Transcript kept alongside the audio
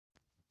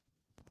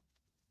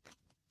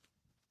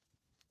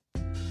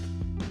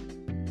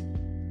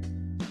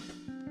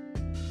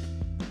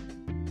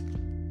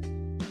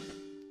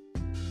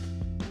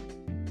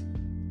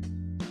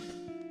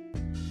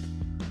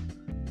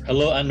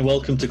Hello and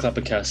welcome to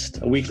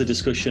Clappercast, a weekly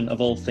discussion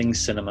of all things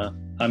cinema.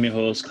 I'm your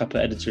host, Clapper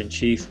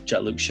Editor-in-Chief,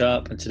 Jack-Luke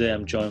Sharp, and today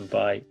I'm joined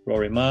by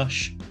Rory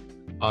Marsh.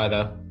 Hi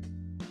there.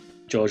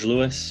 George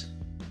Lewis.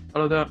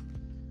 Hello there.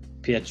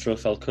 Pietro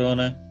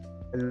Falcone.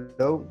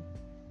 Hello.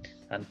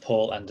 And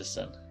Paul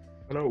Anderson.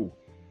 Hello.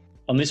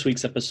 On this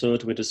week's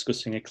episode, we're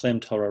discussing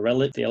acclaimed horror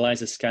Relic, the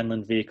Eliza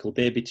Scanlen vehicle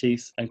Baby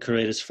Teeth, and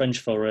Curator's French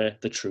foray,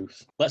 The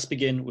Truth. Let's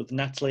begin with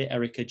Natalie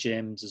Erica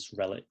James's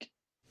Relic.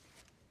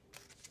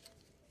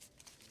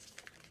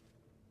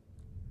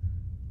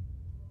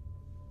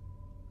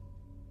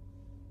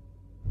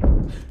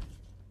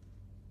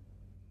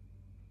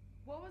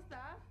 What was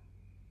that?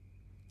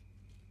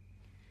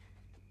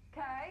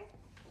 Kay?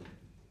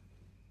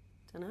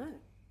 Dunno.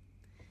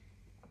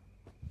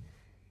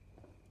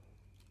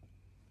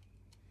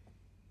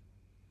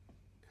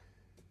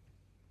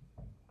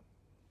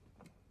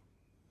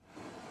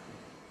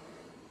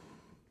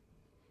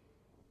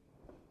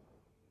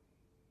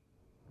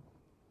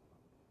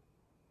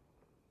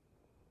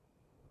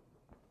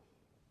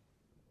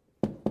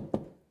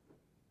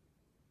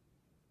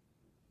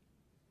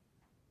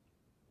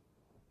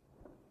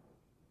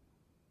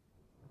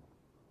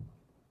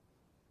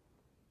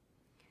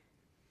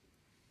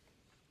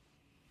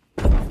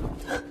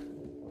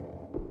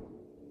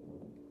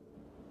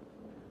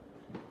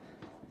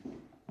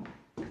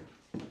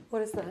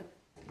 What is that?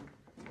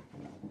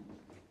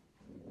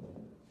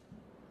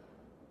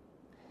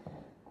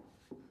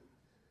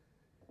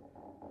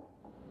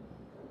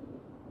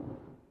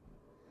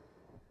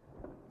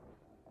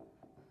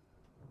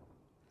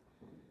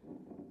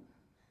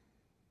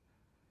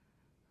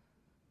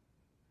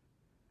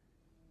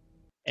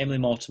 Emily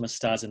Mortimer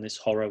stars in this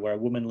horror where a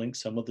woman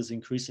links her mother's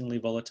increasingly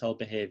volatile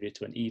behaviour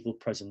to an evil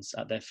presence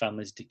at their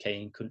family's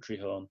decaying country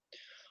home.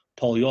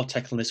 Paul, you're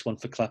tackling this one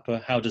for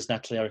Clapper. How does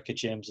Natalie Erica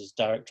James's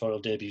directorial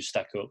debut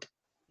stack up?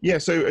 Yeah,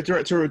 so a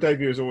directorial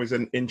debut is always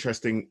an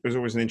interesting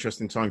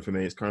time for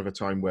me. It's kind of a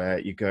time where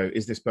you go,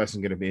 is this person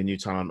going to be a new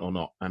talent or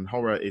not? And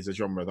horror is a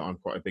genre that I'm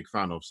quite a big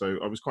fan of. So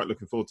I was quite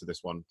looking forward to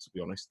this one, to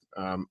be honest.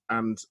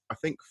 And I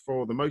think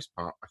for the most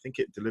part, I think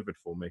it delivered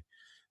for me.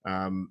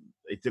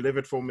 It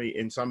delivered for me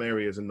in some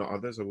areas and not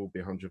others, I will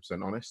be 100%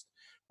 honest.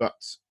 But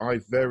I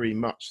very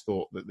much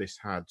thought that this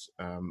had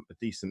a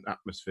decent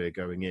atmosphere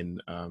going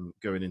into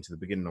the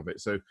beginning of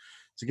it. So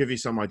to give you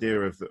some idea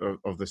of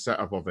the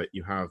setup of it,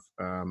 you have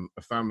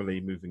a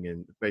family moving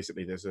in.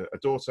 Basically, there's a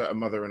daughter, a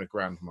mother, and a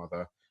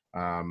grandmother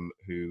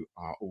who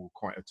are all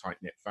quite a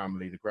tight-knit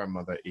family. The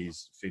grandmother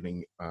is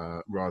feeling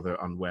rather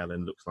unwell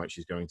and looks like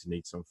she's going to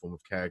need some form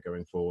of care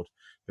going forward,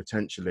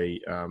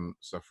 potentially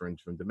suffering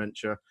from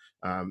dementia.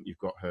 You've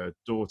got her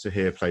daughter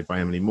here, played by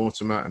Emily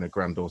Mortimer, and a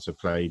granddaughter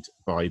played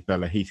by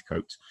Bella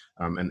Heathcote.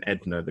 And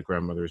Edna, the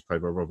grandmother, is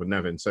played by Robert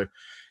Nevin. So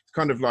it's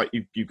kind of like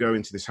you go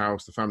into this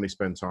house, the family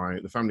spend time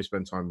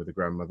with the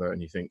grandmother,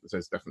 and you think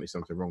there's definitely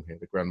something wrong here.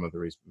 The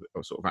grandmother is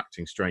sort of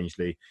acting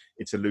strangely.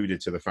 It's alluded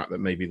to the fact that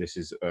maybe this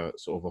is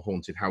sort of a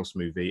haunted house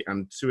movie,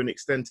 and to an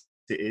extent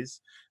it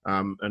is.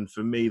 And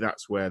for me,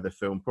 that's where the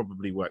film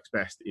probably works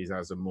best, is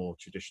as a more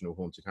traditional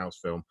haunted house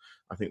film.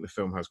 I think the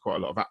film has quite a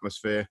lot of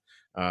atmosphere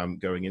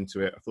going into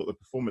it. I thought the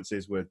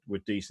performances were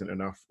decent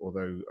enough,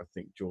 although I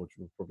think George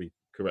will probably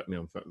correct me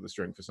on the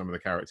strength for some of the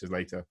characters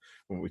later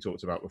from what we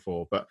talked about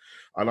before. But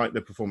I like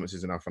the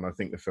performances enough, and I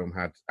think the film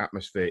had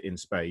atmosphere in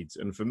spades.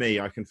 And for me,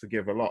 I can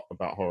forgive a lot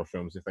about horror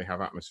films if they have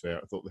atmosphere.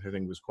 I thought the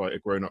thing was quite a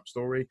grown-up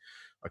story.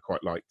 I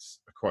quite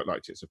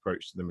liked its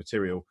approach to the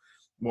material.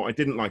 What I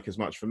didn't like as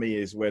much for me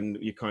is when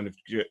you kind of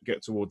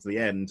get towards the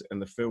end and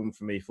the film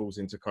for me falls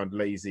into kind of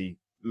lazy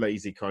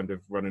kind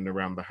of running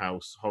around the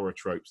house horror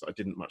tropes that I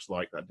didn't much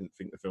like, that I didn't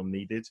think the film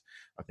needed.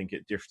 I think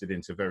it drifted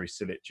into very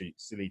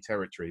silly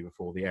territory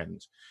before the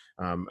end,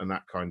 and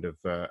that kind of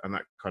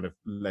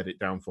let it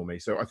down for me.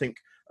 So I think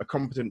a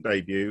competent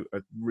debut,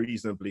 a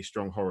reasonably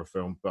strong horror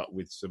film, but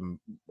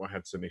I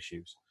had some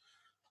issues.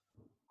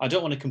 I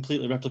don't want to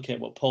completely replicate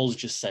what Paul's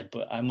just said,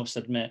 but I must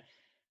admit,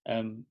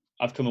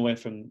 I've come away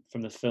from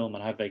the film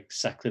and I have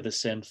exactly the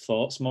same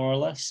thoughts, more or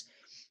less.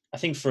 I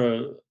think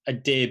for a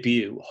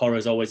debut, horror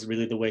is always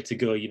really the way to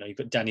go. You know, you've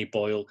got Danny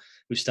Boyle,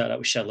 who started out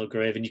with Shallow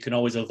Grave, and you can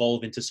always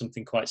evolve into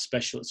something quite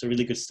special. It's a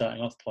really good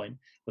starting off point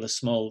with a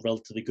small,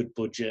 relatively good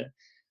budget,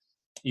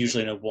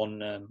 usually in a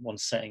one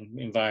setting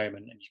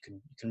environment, and you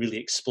can really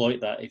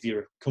exploit that if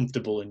you're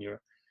comfortable and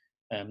you're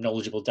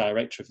knowledgeable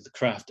director of the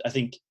craft. I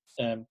think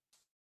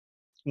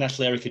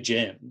Natalie Erica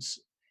James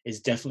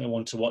is definitely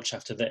one to watch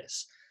after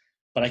this.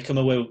 But I come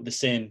away with the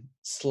same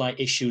slight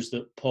issues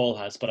that Paul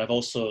has, but I've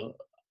also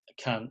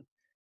can't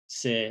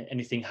say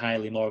anything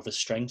highly more of a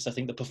strengths. I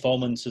think the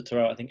performance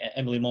throughout, I think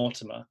Emily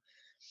Mortimer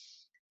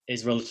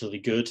is relatively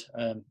good.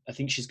 I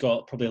think she's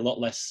got probably a lot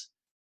less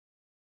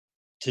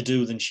to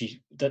do than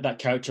that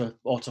character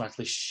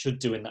automatically should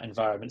do in that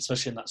environment,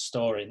 especially in that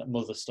story, in that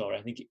mother story.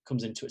 I think it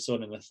comes into its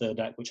own in the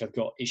third act, which I've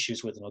got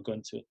issues with, and I'll go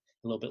into it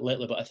a little bit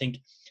later. But I think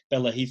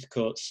Bella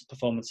Heathcote's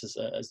performance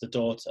as the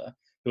daughter,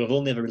 who I've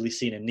only ever really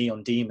seen in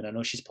Neon Demon, I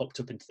know she's popped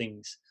up in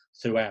things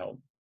throughout,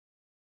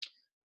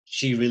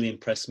 she really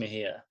impressed me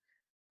here.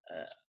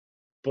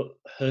 but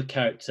her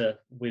character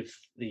with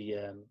the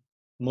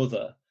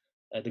mother,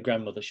 the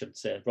grandmother, should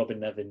say, Robin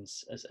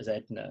Nevins as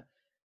Edna,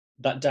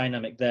 that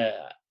dynamic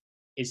there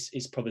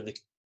is probably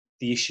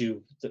the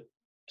issue that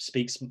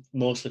speaks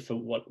mostly for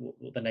what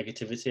the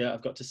negativity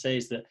I've got to say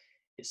is that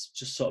it's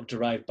just sort of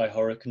derived by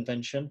horror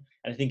convention,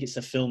 and I think it's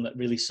a film that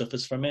really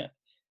suffers from it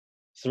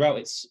throughout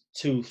its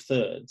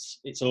 2/3,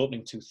 its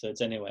opening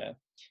 2/3 anyway.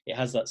 It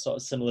has that sort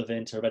of similar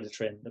vein to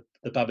Hereditary and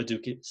the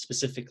Babadook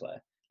specifically.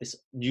 This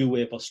new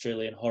wave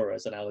Australian horror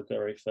as an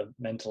allegory for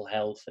mental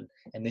health, and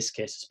in this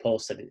case, as Paul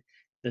said,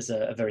 there's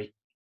a very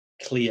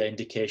clear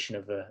indication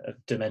of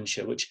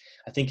dementia, which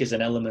I think is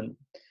an element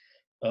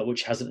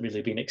which hasn't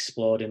really been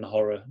explored in the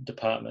horror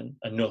department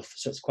enough.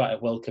 So it's quite a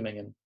welcoming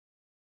and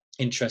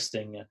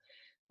interesting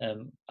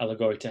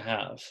allegory to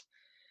have.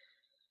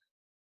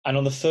 And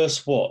on the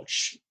first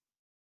watch,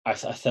 I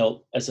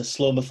felt as a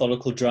slow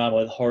methodical drama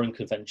with horror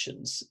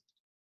conventions,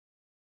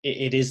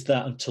 it is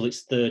that until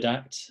its third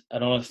act.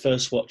 And on a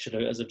first watch,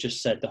 as I've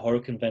just said, the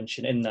horror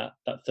convention in that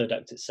third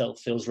act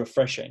itself feels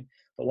refreshing.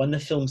 But when the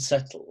film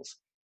settles,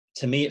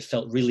 to me, it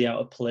felt really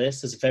out of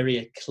place. There's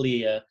very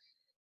clear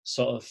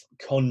sort of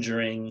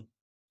Conjuring,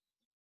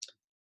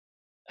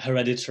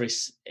 Hereditary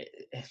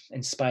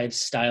inspired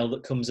style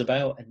that comes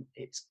about, and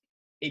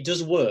it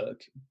does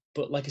work.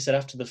 But like I said,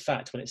 after the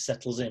fact, when it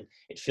settles in,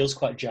 it feels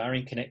quite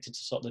jarring, connected to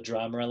sort of the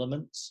drama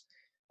elements.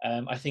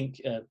 I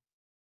think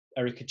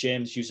Erica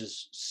James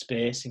uses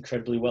space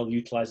incredibly well,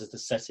 utilizes the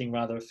setting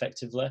rather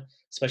effectively,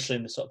 especially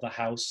in the sort of the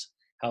house,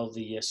 how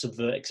the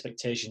subvert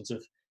expectations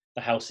of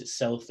the house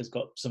itself has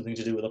got something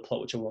to do with the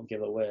plot, which I won't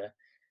give away.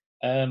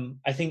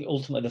 I think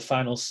ultimately the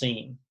final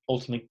scene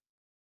ultimately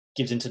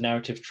gives into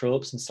narrative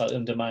tropes and slightly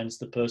undermines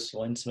the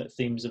personal, intimate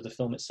themes of the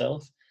film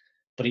itself.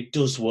 But it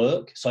does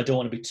work, so I don't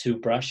want to be too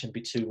brash and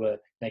be too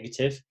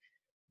negative.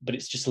 But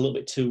it's just a little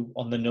bit too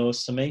on the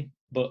nose to me.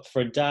 But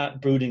for a dark,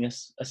 brooding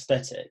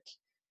aesthetic,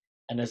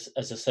 and as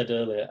I said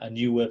earlier, a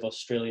new wave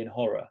Australian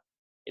horror,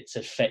 it's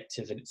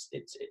effective and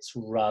it's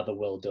rather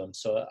well done.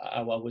 So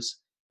I was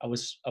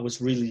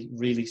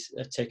really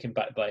taken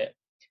back by it.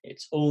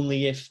 It's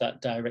only if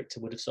that director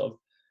would have sort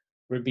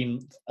of been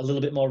a little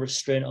bit more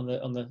restrained on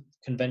the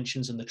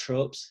conventions and the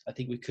tropes, I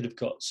think we could have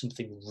got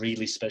something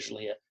really special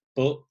here.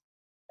 But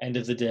end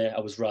of the day,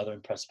 I was rather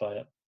impressed by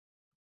it.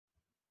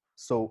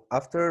 So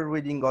after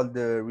reading all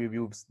the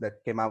reviews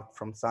that came out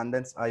from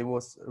Sundance, I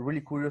was really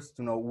curious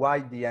to know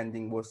why the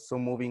ending was so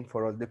moving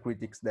for all the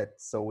critics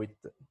that saw it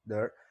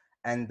there.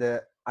 And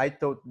I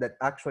thought that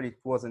actually it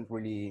wasn't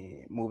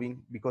really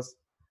moving, because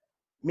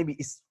maybe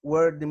it's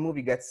where the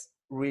movie gets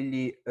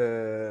really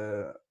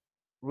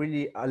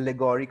really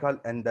allegorical,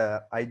 and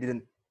I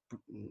didn't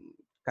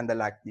kind of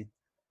like it.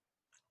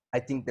 I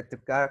think that the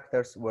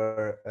characters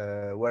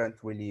weren't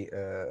really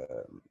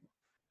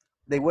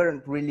they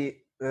weren't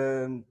really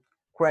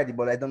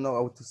credible. I don't know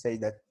how to say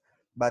that,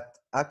 but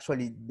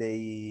actually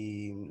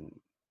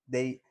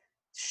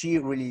she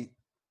really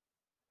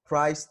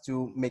tries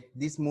to make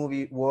this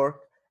movie work,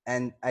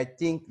 and I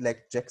think,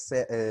 like Jack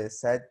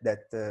said,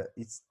 that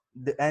it's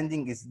the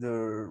ending is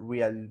the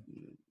real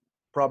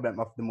problem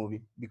of the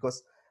movie,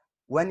 because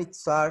when it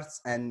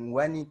starts and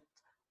when it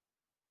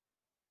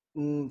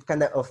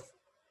kind of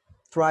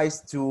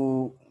tries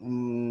to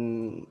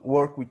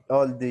work with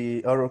all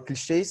the horror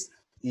cliches,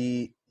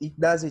 it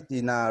does it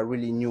in a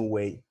really new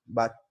way.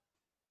 But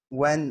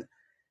when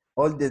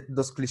all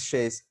those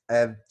cliches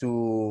have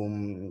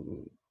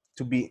to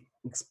be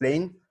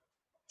explained,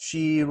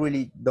 she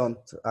really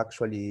don't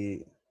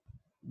actually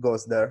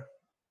goes there.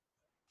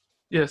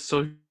 Yeah,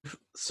 so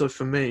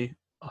for me,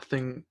 I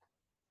think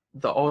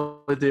the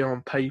idea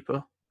on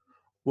paper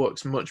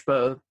works much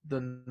better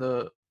than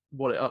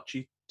what it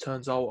actually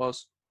turns out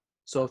as.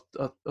 So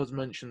as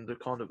mentioned, the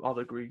kind of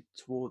allegory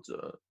towards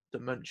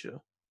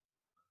dementia.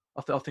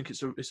 I think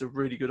it's a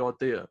really good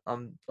idea,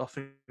 and I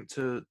think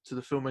to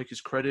the filmmaker's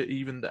credit,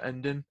 even the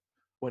ending,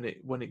 when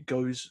it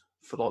goes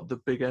for like the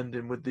big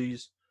ending with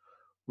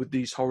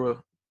these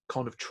horror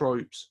kind of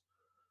tropes,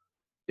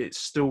 it's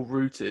still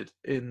rooted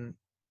in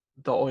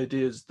the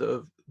ideas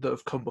that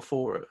have come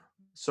before it.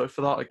 So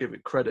for that, I give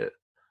it credit.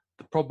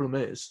 The problem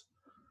is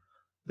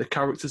the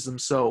characters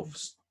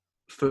themselves,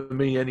 for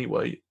me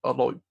anyway, are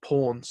like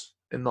pawns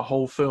in the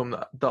whole film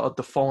that are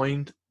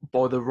defined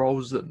by the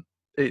roles that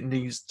it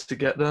needs to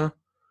get there.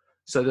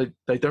 So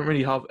they don't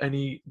really have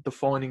any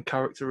defining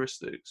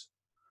characteristics,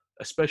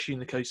 especially in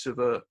the case of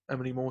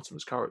Emily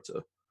Mortimer's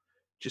character.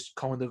 Just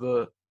kind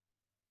of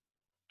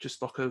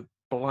just like a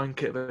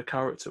blanket of a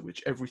character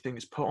which everything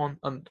is put on.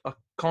 And I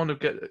kind of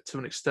get it to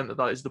an extent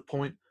that is the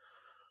point.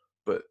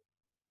 But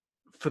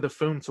for the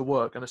film to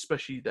work, and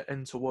especially the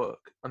end to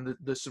work, and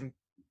there's some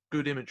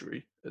good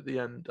imagery at the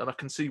end, and I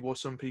can see why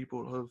some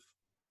people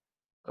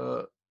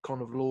have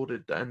kind of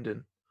lauded the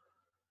ending.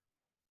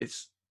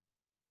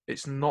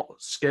 It's not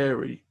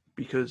scary,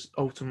 because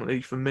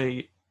ultimately for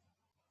me,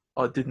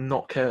 I did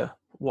not care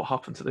what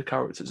happened to the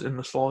characters in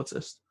the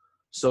slightest.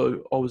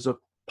 So I was a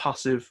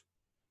passive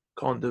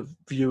kind of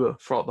viewer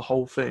throughout the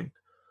whole thing.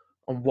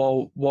 And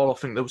while I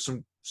think there was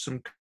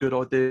some good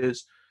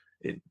ideas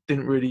it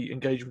didn't really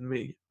engage with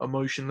me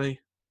emotionally,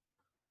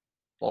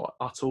 like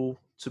at all.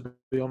 To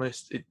be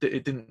honest, it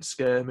didn't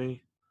scare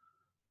me,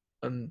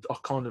 and I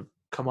kind of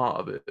come out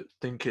of it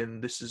thinking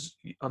this is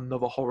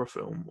another horror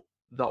film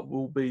that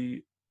will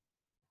be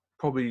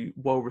probably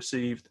well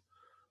received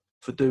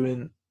for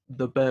doing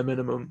the bare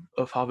minimum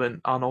of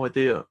having an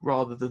idea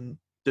rather than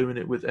doing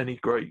it with any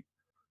great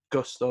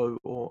gusto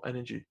or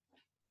energy.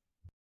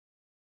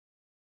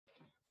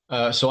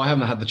 So I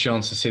haven't had the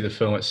chance to see the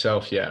film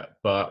itself yet,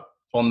 but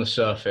on the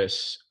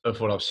surface of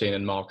what I've seen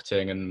in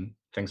marketing and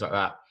things like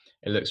that,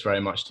 it looks very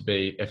much to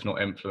be, if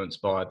not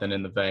influenced by, then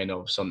in the vein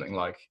of something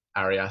like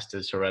Ari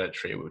Aster's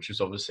Hereditary, which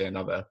was obviously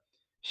another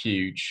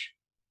huge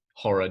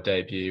horror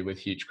debut with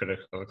huge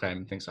critical acclaim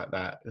and things like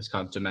that. This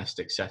kind of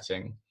domestic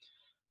setting.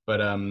 But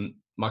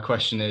my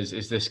question is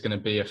this going to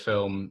be a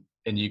film,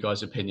 in you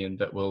guys' opinion,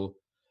 that will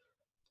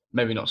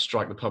maybe not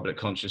strike the public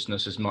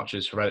consciousness as much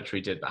as Hereditary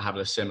did, but have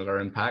a similar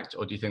impact?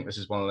 Or do you think this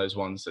is one of those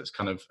ones that's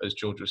kind of, as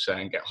George was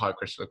saying, get high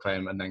critical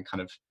acclaim and then kind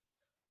of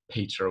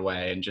peter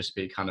away and just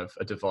be kind of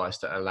a device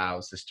that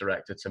allows this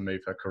director to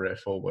move her career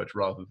forward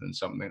rather than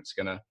something that's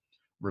going to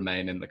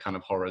remain in the kind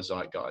of horror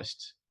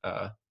zeitgeist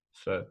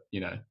for,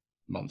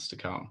 months to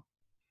come?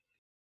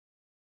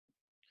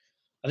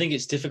 I think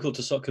it's difficult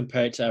to sort of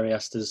compare it to Ari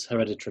Aster's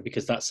Hereditary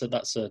because that's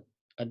a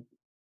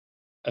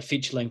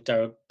feature-length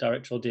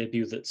directorial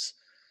debut that's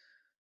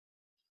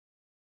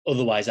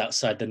otherwise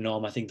outside the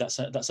norm. I think that's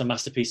a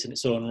masterpiece in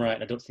its own right,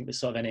 and I don't think there's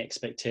sort of any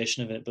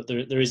expectation of it. But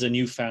there is a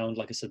newfound,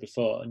 like I said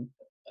before, an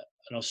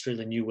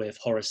Australian new wave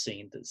horror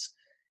scene that's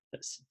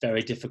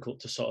very difficult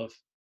to sort of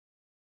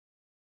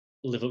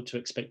live up to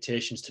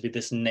expectations to be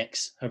this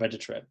next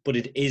Hereditary. But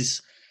it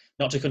is,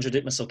 not to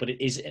contradict myself, but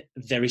it is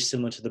very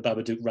similar to The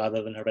Babadook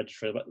rather than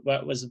Hereditary.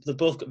 They've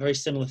both got very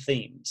similar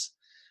themes,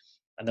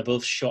 and they're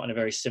both shot in a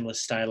very similar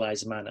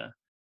stylized manner.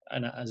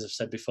 And as I've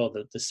said before,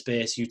 the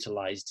space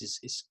utilised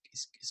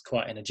is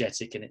quite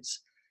energetic, and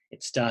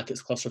it's dark,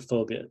 it's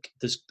claustrophobic.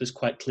 There's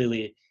quite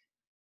clearly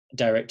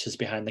directors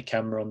behind the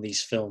camera on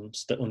these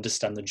films that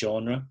understand the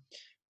genre,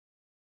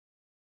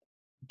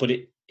 but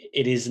it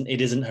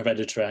isn't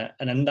Hereditary,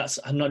 and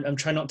I'm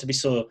trying not to be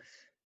so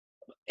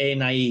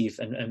naive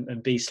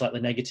and be slightly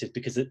negative,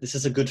 because this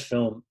is a good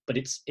film, but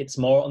it's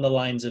more on the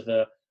lines of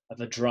a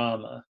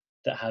drama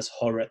that has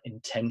horror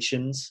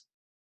intentions.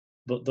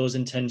 But those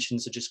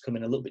intentions are just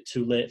coming a little bit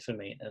too late for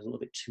me and a little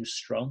bit too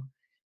strong.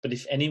 But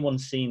if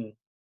anyone's seen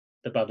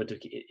The Babadook,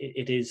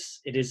 it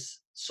is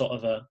sort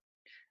of a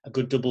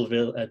good double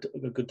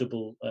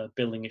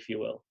billing, if you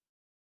will.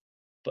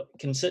 But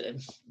consider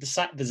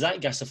the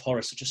zeitgeist of horror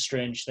is such a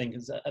strange thing.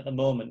 Because at the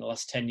moment, the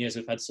last 10 years,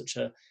 we've had such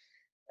a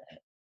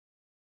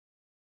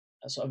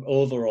sort of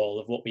overall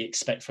of what we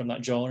expect from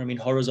that genre. I mean,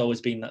 horror's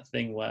always been that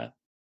thing where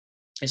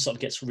it sort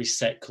of gets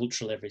reset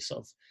culturally every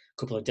sort of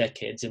couple of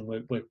decades, and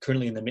we're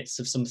currently in the midst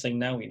of something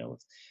now,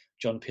 with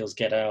John Peele's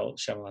Get Out,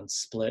 Shyamalan's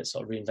Split,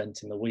 sort of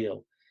reinventing the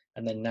wheel,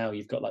 and then now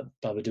you've got like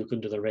Babadook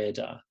under the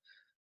radar.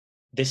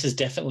 This is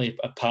definitely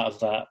a part of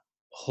that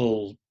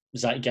whole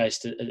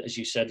zeitgeist, as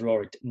you said,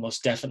 Rory,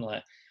 most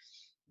definitely,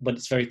 but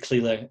it's very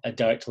clearly a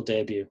directorial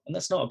debut, and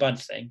that's not a bad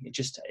thing.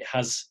 It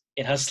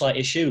has slight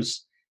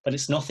issues, but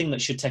it's nothing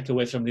that should take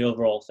away from the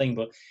overall thing.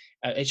 But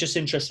it's just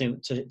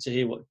interesting to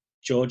hear what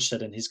George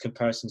said in his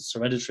comparisons to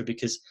Hereditary,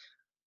 because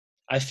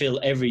I feel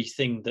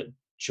everything that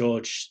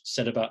George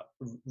said about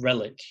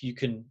Relic, you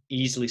can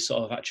easily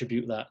sort of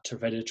attribute that to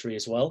Hereditary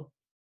as well.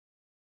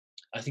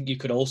 I think you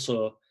could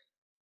also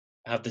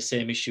have the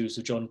same issues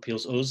with John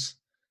Peele's Us,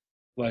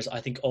 whereas I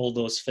think all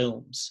those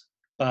films,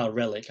 bar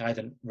Relic, I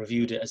haven't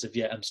reviewed it as of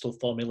yet. I'm still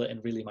formulating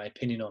really my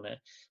opinion on it.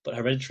 But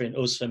Hereditary and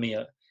Us for me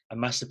are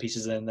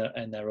masterpieces in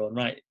their own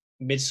right.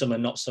 Midsommar,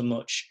 not so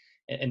much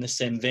in the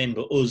same vein,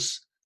 but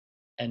Us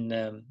and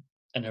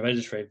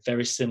Hereditary,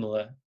 very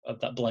similar of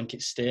that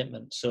blanket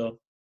statement. So,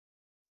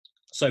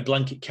 sorry,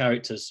 blanket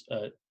characters,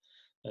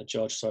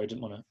 George. Sorry, I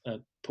didn't want to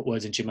put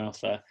words into your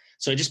mouth there.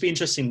 So it'd just be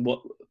interesting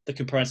what the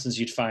comparisons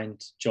you'd find,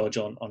 George,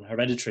 on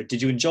Hereditary.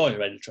 Did you enjoy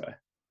Hereditary?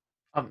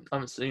 I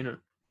haven't seen it.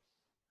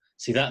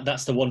 See,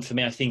 that's the one for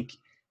me. I think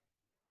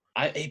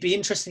it'd be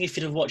interesting if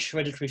you'd have watched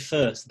Hereditary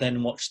first,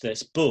 then watched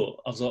this. But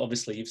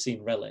obviously, you've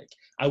seen Relic.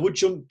 I would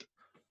jump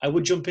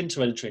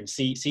into Hereditary and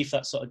see if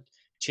that sort of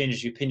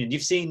changes your opinion.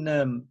 You've seen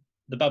The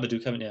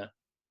Babadook, haven't you?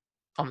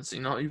 I haven't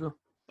seen that either.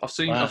 I've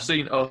seen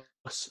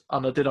Us,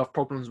 and I did have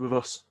problems with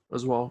Us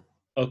as well.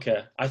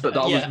 Okay, But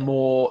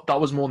that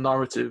was more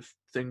narrative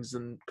things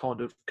than kind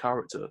of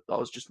character. That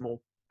was just more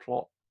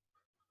plot.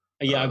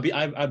 Yeah,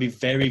 I'd be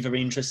very,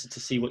 very interested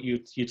to see what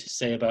you'd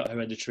say about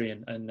Hereditary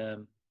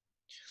and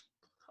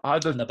I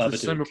had The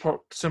Babadook.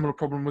 similar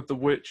problem with The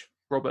Witch.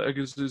 Robert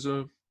Eggers'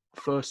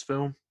 first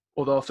film,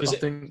 although I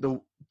think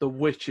the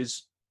Witch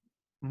is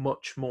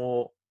much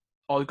more.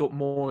 I got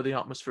more of the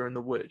atmosphere in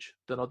The Witch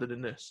than I did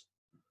in this.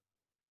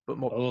 But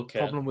my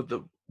problem with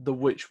the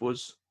Witch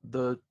was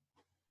the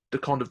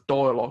kind of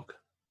dialogue,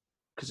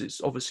 because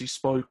it's obviously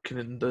spoken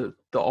in the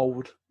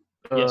old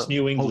it's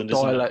New England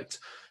old dialect.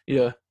 Isn't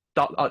it? Yeah,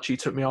 that actually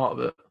took me out of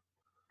it.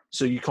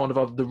 So you kind of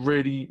have the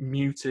really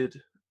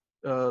muted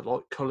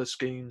like colour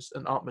schemes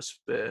and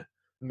atmosphere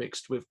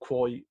mixed with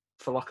quite,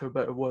 for lack of a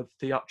better word,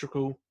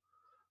 theatrical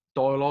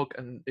dialogue,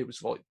 and it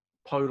was like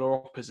polar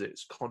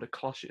opposites kind of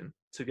clashing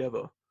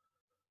together.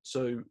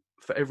 So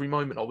for every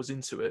moment I was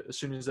into it, as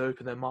soon as they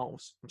opened their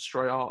mouths, I'm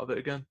straight out of it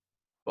again.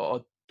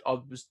 But I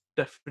was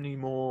definitely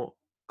more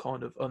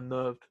kind of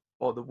unnerved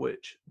by the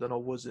witch than I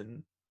was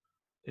in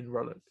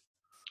Relic.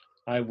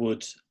 I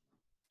would,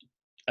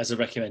 as a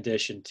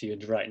recommendation to you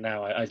right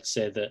now, I'd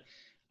say that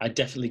I'd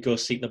definitely go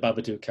seek the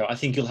Babadook out. I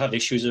think you'll have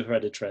issues with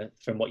Hereditary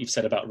from what you've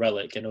said about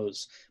Relic and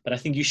us, but I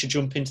think you should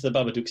jump into the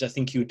Babadook because I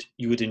think you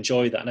would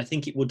enjoy that, and I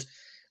think it would.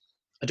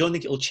 I don't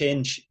think it'll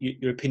change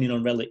your opinion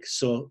on Relic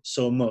so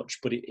much,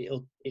 but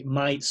it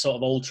might sort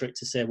of alter it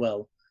to say,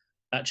 well,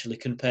 actually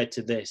compared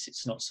to this,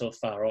 it's not so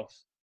far off.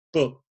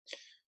 But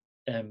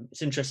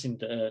it's interesting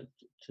to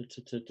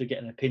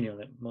get an opinion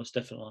on it, most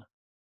definitely.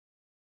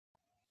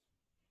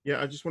 Yeah,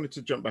 I just wanted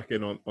to jump back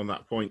in on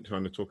that point,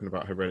 kind of talking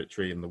about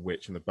Hereditary and the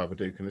Witch and the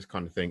Babadook and this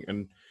kind of thing.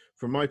 And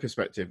from my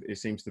perspective, it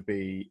seems to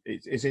be,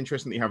 it's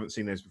interesting that you haven't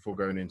seen those before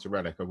going into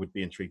Relic. I would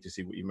be intrigued to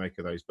see what you make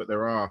of those. But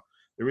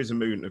there is a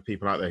movement of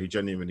people out there who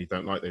genuinely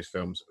don't like those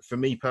films. For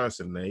me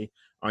personally,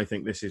 I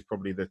think this is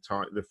probably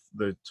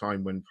the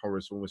time when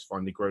horror's almost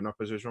finally grown up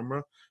as a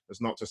genre.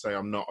 That's not to say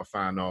I'm not a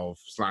fan of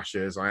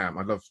slashers. I am.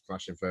 I love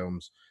slashing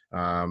films.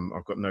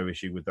 I've got no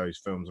issue with those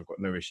films. I've got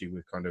no issue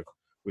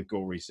with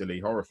gory, silly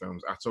horror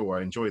films at all.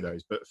 I enjoy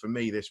those. But for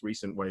me, this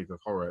recent wave of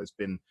horror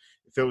it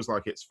feels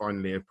like it's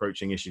finally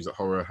approaching issues that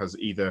horror has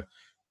either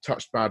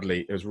touched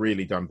badly, has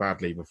really done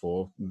badly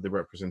before. The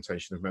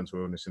representation of mental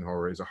illness in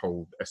horror is a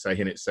whole essay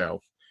in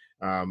itself.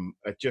 I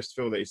just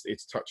feel that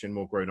it's touching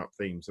more grown-up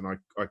themes, and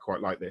I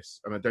quite like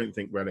this. And I don't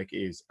think Relic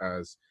is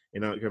as,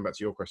 going back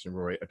to your question,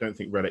 Roy, I don't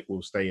think Relic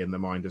will stay in the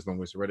mind as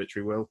long as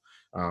Hereditary will,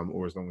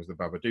 or as long as the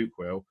Babadook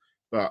will.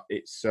 But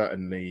it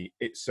certainly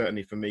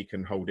for me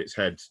can hold its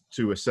head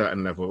to a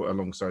certain level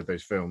alongside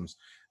those films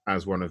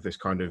as one of this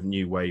kind of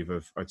new wave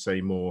of, I'd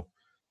say, more,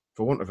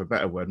 for want of a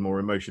better word, more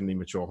emotionally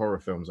mature horror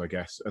films, I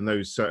guess. And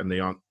those certainly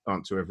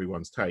aren't to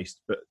everyone's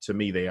taste, but to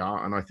me they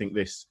are. And I think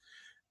this,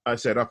 I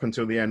said, up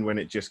until the end when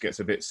it just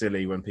gets a bit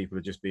silly, when people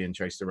are just being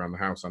chased around the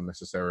house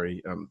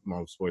unnecessary,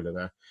 mild spoiler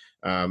there,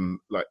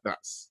 like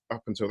that's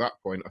up until that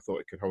point I thought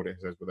it could hold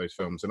its head with those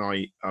films. And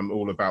I'm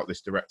all about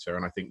this director,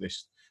 and I think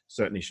this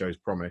certainly shows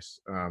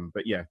promise.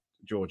 But yeah,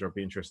 George, I'd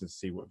be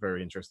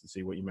very interested to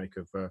see what you make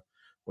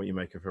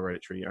of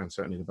Hereditary and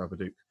certainly the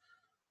Babadook.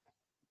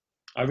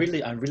 I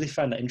really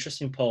find that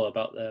interesting, Paul,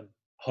 about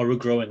horror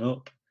growing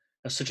up.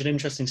 That's such an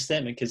interesting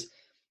statement because,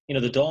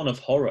 the dawn of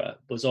horror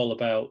was all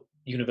about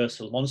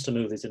Universal monster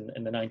movies in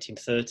the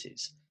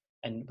 1930s,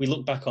 and we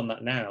look back on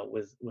that now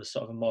with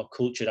sort of a more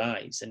cultured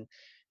eyes, and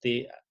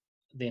the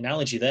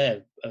analogy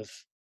there of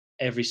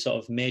every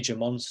sort of major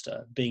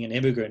monster being an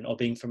immigrant or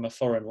being from a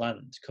foreign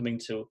land coming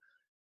to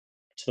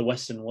the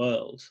Western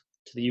world,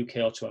 to the UK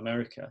or to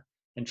America,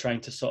 and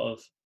trying to sort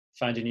of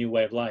find a new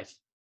way of life.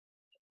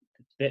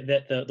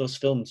 Those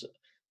films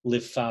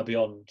live far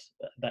beyond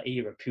that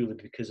era purely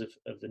because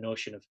of the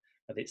notion of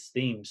its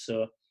themes.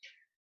 So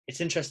it's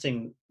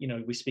interesting,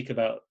 we speak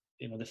about,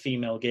 the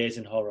female gaze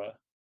in horror,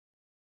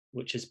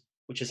 which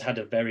has had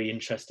a very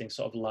interesting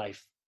sort of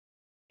life,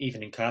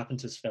 even in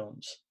Carpenter's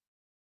films.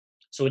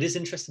 So it is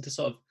interesting to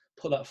sort of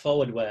put that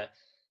forward where,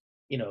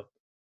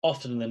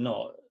 often than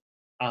not,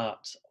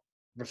 art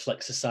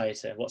reflects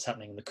society, what's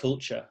happening in the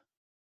culture,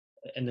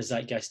 and the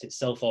zeitgeist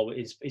itself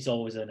is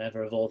always an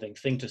ever-evolving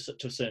thing to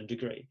a certain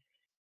degree.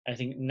 I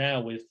think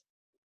now we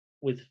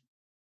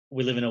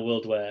live in a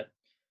world where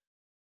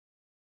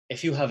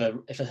if you have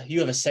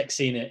a sex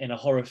scene in a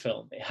horror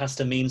film, it has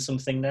to mean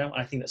something now.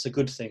 I think that's a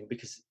good thing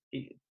because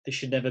there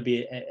should never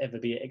be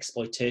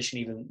exploitation,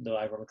 even though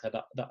ironically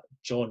that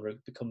genre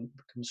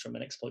comes from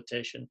an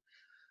exploitation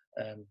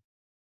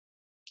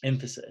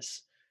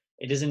emphasis.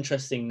 It is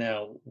interesting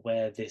now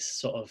where this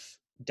sort of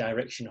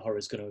direction horror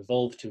is going to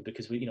evolve to,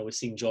 because we're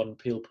seeing Jordan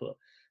Peele put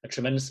a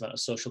tremendous amount of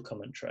social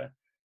commentary.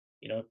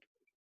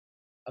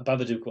 A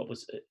Babadook, what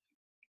was it,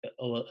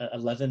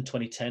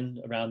 2010,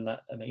 around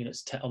that. I mean,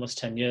 it's almost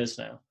 10 years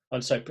now.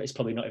 I'm sorry, it's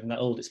probably not even that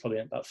old. It's probably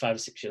about 5 or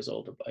 6 years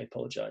older, but I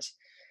apologize.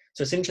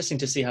 So it's interesting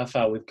to see how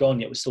far we've gone,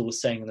 yet we're still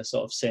staying in the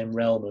sort of same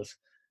realm of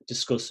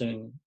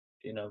discussing,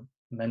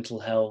 mental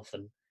health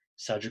and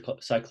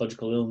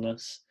psychological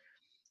illness.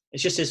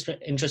 It's just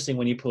interesting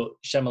when you put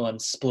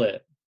Shyamalan's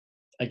Split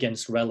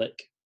against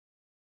Relic.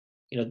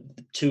 The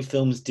two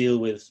films deal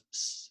with,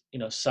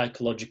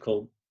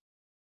 psychological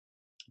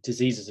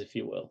diseases, if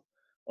you will,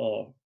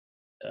 or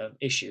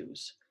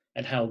issues,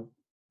 and how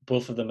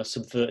both of them are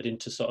subverted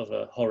into sort of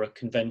a horror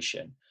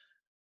convention,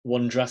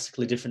 one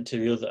drastically different to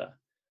the other,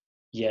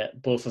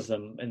 yet both of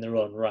them in their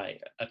own right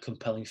are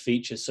compelling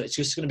features. So it's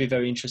just going to be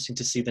very interesting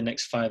to see the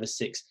next 5 or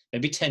 6,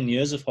 maybe 10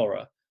 years of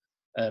horror.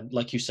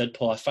 Like you said,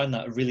 Paul, I find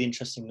that a really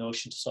interesting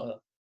notion to sort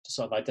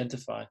of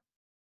identify.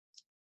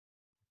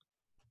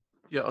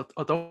 Yeah,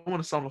 I don't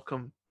want to sound like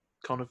I'm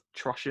kind of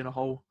trashing a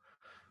whole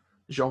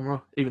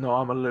genre, even though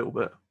I'm a little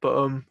bit.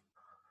 But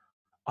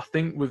I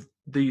think with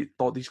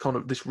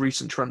this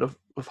recent trend of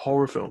of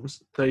horror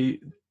films, they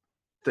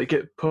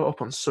get put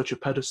up on such a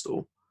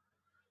pedestal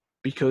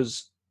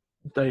because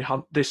they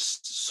had this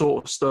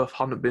sort of stuff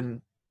hadn't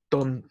been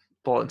done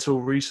like until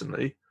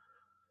recently,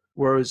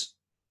 whereas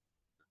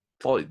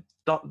like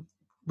that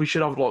we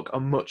should have like a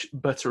much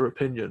better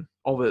opinion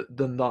of it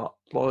than that.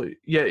 Like,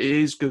 yeah, it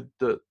is good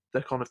that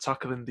they're kind of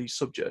tackling these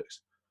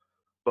subjects,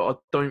 but I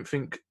don't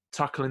think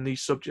tackling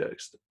these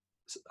subjects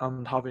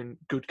and having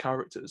good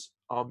characters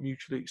are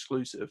mutually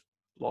exclusive.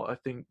 Like, I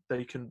think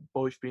they can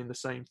both be in the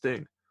same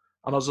thing.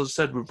 And as I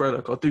said with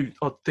Relic, I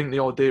think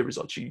the idea is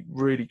actually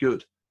really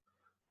good.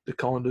 The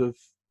kind of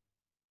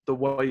the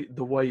way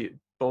it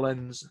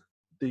blends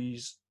the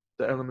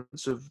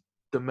elements of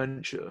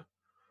dementia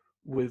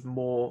with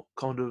more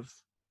kind of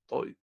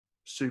like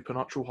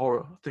supernatural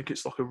horror. I think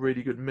it's like a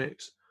really good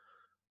mix.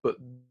 But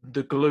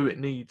the glue it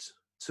needs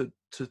to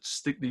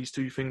stick these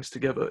two things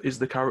together is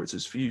the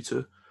characters for you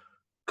to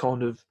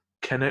kind of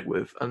connect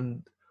with.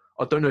 And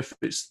I don't know if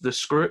it's the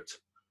script.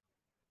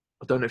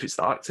 I don't know if it's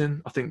the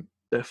acting. I think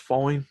they're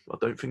fine. I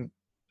don't think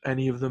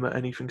any of them are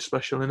anything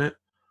special in it.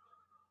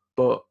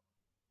 But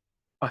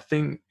I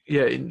think,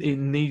 yeah, it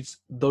needs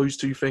those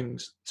two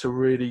things to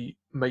really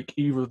make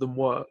either of them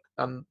work.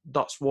 And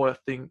that's why I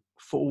think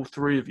for all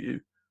three of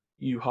you,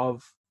 you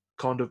have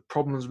kind of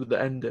problems with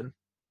the ending,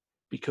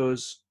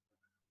 because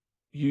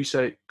you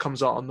say it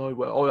comes out of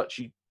nowhere. I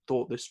actually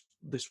thought this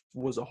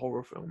was a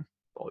horror film,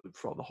 like,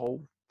 throughout the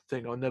whole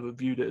thing. I never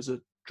viewed it as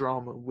a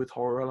drama with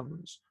horror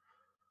elements.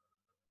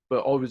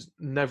 But I was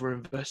never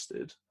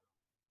invested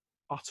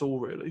at all,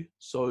 really.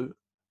 So,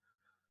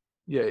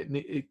 yeah,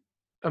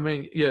 I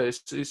mean, yeah,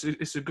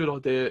 it's a good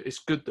idea. It's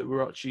good that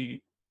we're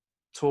actually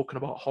talking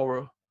about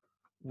horror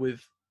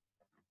with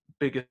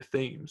bigger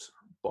themes,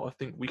 but I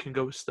think we can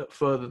go a step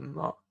further than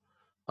that.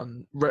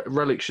 And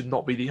Relic should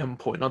not be the end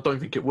point. I don't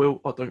think it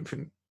will. I don't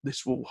think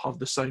this will have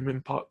the same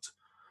impact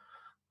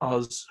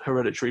as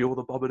Hereditary or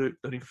The Babadook. I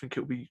don't even think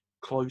it'll be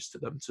close to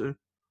them two.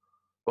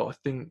 But I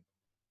think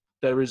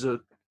there is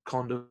a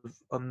kind of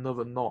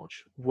another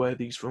notch where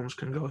these films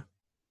can go.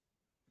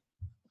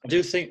 I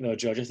do think, though,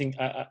 George,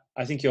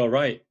 I think you're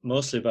right,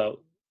 mostly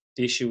about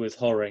the issue with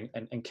horror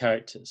and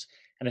characters.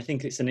 And I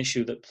think it's an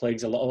issue that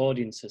plagues a lot of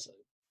audiences,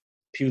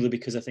 purely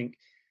because I think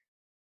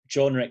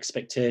genre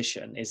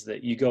expectation is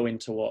that you go in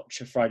to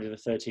watch a Friday the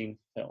 13th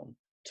film,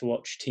 to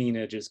watch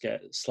teenagers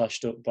get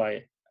slashed up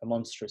by a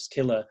monstrous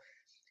killer.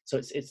 So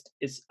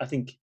it's I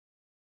think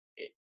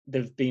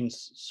they've been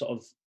sort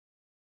of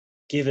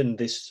given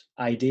this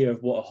idea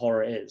of what a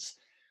horror is.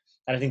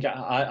 And I think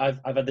I've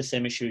had the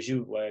same issue as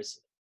you, whereas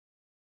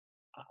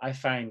I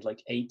find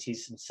like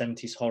 80s and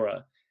 70s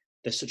horror,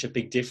 there's such a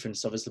big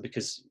difference, obviously,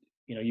 because,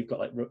 you know, you've got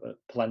like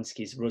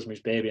Polanski's Rosemary's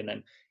Baby, and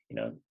then, you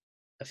know,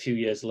 a few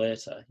years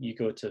later, you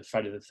go to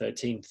Friday the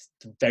 13th,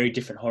 very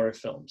different horror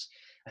films.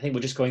 I think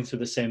we're just going through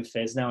the same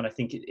phase now, and I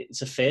think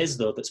it's a phase,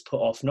 though, that's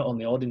put off not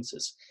only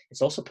audiences,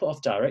 it's also put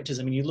off directors.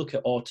 I mean, you look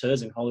at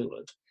auteurs in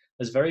Hollywood,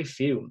 there's very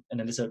few, and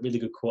then there's a really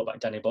good quote by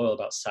Danny Boyle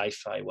about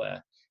sci-fi where,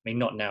 I mean,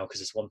 not now,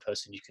 because it's one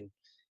person you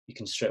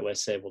can straight away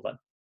say, well, that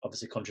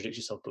obviously contradicts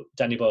yourself, but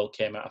Danny Boyle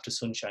came out after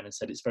Sunshine and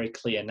said it's very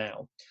clear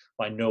now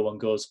why no one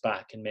goes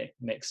back and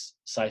makes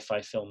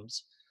sci-fi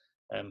films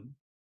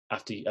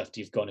after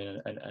you've gone in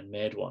and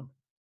made one.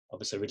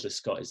 Obviously, Ridley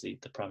Scott is the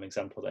prime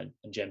example then,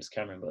 and James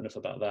Cameron, but enough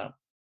about that.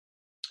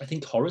 I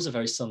think horror's a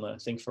very similar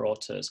thing for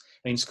auteurs.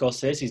 I mean,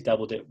 Scorsese's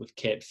dabbled it with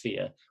Cape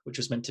Fear, which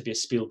was meant to be a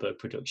Spielberg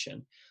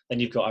production. Then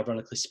you've got,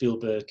 ironically,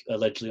 Spielberg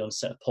allegedly on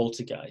set of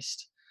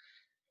Poltergeist.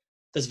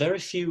 There's very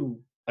few.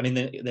 I mean,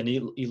 then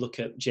you look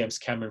at James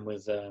Cameron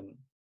with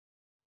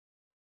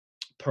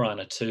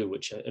Piranha 2,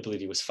 which I believe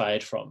he was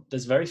fired from.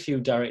 There's very few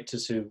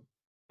directors who,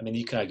 I mean,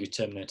 you can argue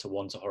Terminator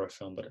 1's a horror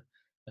film, but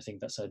I think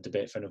that's a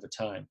debate for another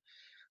time.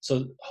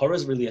 So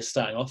horror's really a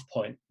starting off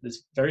point.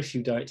 There's very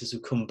few directors who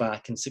come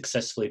back and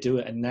successfully do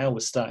it. And now we're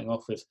starting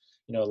off with,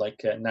 you know,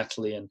 like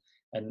Natalie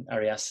and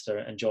Ari Aster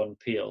and Jordan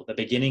Peele. They're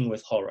beginning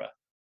with horror,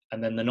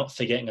 and then they're not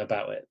forgetting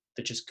about it.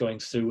 They're just going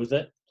through with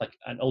it, like,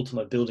 and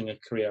ultimately building a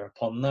career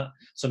upon that.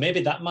 So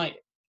maybe that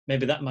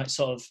might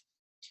sort of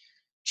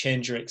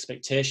change your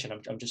expectation.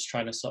 I'm just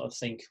trying to sort of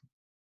think,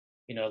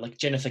 you know, like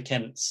Jennifer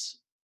Kent's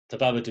The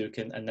Babadook,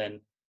 and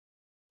then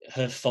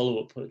her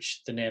follow-up,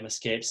 which the name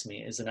escapes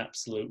me, is an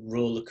absolute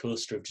roller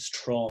coaster of just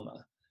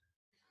trauma.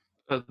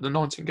 The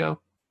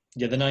Nightingale.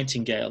 Yeah, The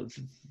Nightingale.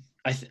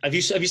 Have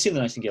you seen The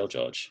Nightingale,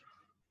 George?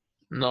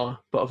 No,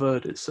 but I've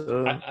heard it's.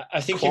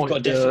 I think you've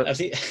got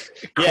definitely.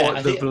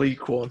 The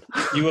bleak one.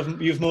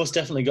 You've most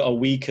definitely got a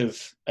week of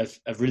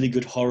really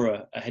good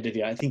horror ahead of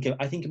you. I think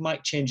it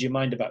might change your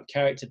mind about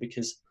character,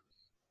 because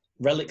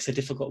Relic's a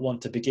difficult one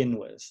to begin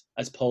with.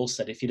 As Paul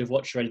said, if you'd have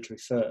watched Hereditary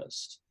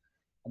first,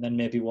 and then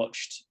maybe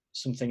watched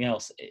something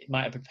else, it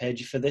might have prepared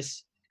you for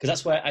this. Because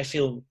that's why I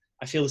feel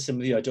the same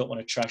with you. I don't want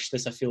to trash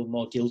this. I feel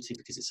more guilty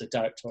because it's a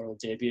directorial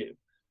debut,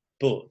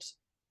 but.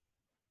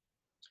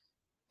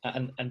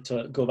 And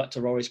to go back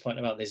to Rory's point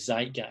about this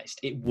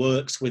zeitgeist, it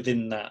works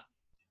within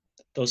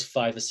those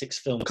 5 or 6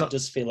 films. It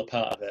does feel a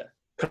part of it.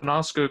 Can I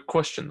ask a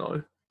question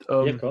though?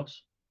 Yeah, of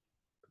course.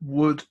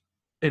 Would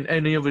in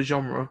any other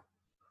genre,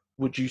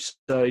 would you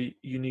say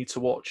you need to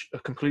watch a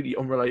completely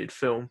unrelated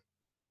film,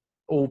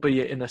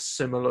 albeit in a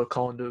similar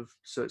kind of,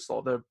 so it's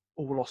like they're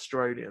all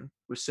Australian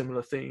with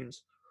similar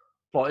themes?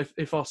 Like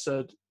if I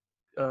said,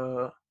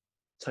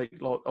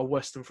 take like a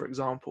Western, for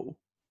example,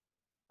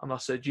 and I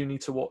said you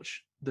need to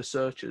watch The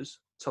Searchers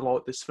to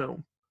like this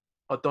film,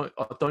 I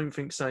don't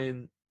think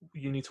saying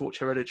you need to watch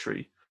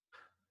Hereditary,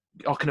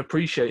 I can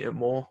appreciate it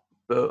more,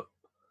 but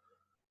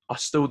I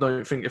still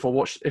don't think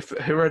if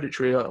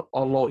Hereditary I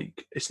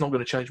like, it's not going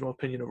to change my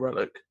opinion of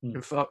Relic.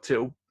 In fact,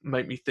 it'll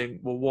make me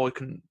think, well, why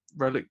can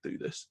Relic do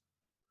this?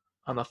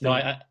 And I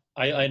think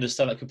I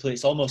understand that completely.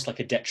 It's almost like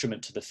a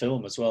detriment to the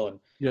film as well. And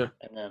yeah,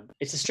 and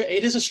it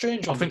is a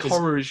strange one. I think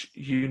horror is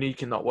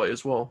unique in that way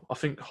as well. I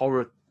think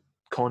horror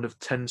kind of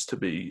tends to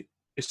be,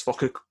 it's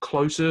like a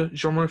closer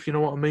genre, if you know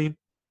what I mean.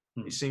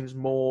 It seems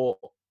more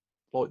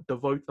like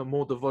a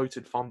more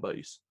devoted fan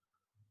base,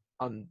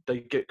 and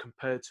they get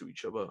compared to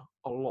each other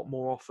a lot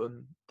more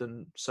often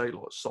than, say,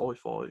 like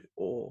sci-fi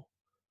or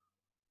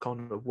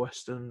kind of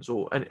westerns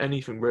or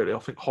anything really. I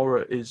think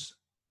horror is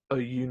a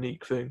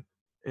unique thing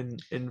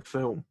in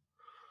film.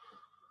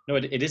 No,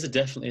 it is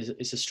definitely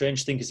it's a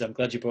strange thing, because I'm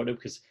glad you brought it up,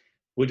 because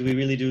would we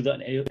really do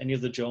that in any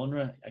other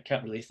genre? I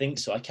can't really think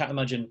so. I can't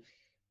imagine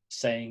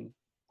saying,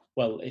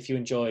 well, if you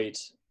enjoyed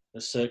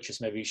The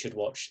Searchers, maybe you should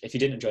watch, if you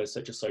didn't enjoy The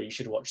Searchers, sorry, you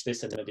should watch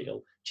this, and maybe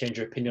it'll change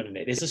your opinion on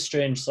it. It's a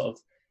strange sort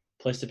of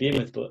place to be in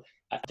with, but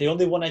the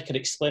only one I could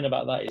explain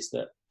about that is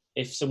that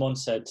if someone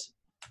said,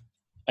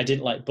 I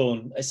didn't like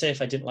Bone, say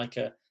if I didn't like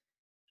a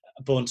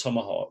Bone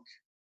Tomahawk,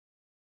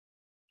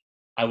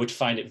 I would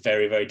find it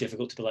very, very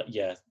difficult to be like,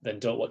 yeah, then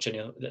don't watch any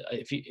other.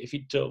 If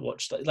you don't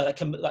watch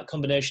that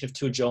combination of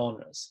two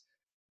genres,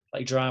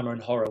 like drama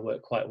and horror,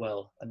 work quite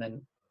well, and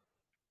then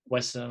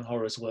Western and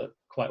horrors work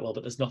quite well,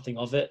 but there's nothing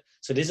of it.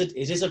 So it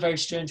is a very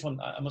strange one,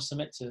 I must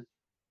admit,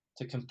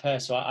 to compare.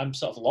 So I'm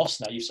sort of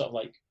lost now. You sort of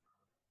like.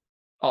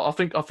 I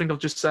think I'm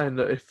just saying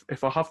that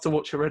if I have to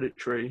watch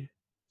Hereditary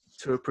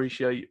to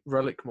appreciate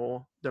Relic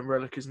more, then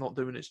Relic is not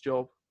doing its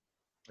job.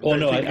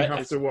 I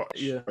have to watch.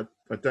 Yeah.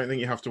 I don't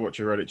think you have to watch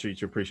Hereditary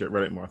to appreciate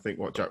Relic more. I think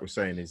what Jack was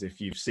saying is, if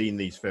you've seen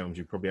these films,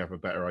 you probably have a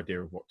better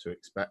idea of what to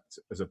expect,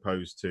 as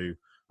opposed to,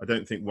 I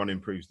don't think one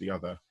improves the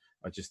other.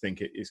 I just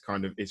think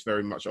it's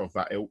very much of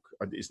that ilk.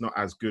 It's not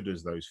as good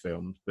as those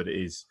films, but it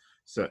is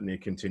certainly a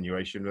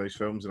continuation of those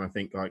films. And I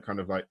think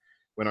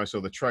when I saw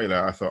the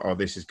trailer, I thought, oh,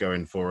 this is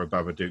going for a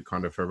Babadook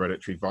kind of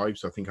Hereditary vibe.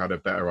 So I think I had a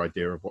better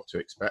idea of what to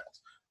expect.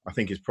 I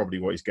think it's probably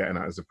what he's getting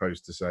at, as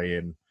opposed to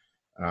saying,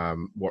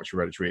 watch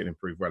Hereditary and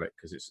improve Relic,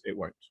 because it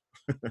won't.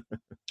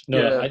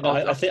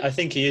 I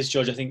think he is,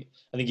 George. I think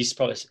he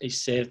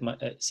saved my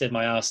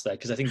ass there,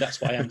 because I think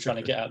that's what I am trying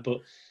to get at.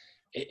 But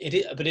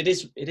it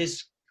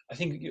is. I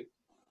think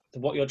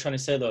what you're trying to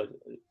say, though,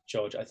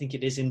 George, I think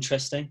it is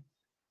interesting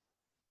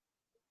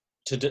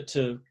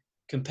to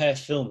compare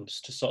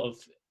films to sort of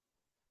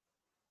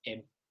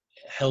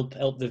help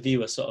the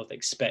viewer sort of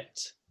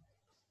expect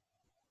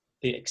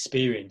the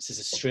experience. Is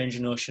a strange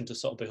notion to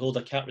sort of behold.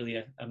 I can't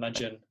really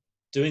imagine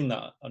doing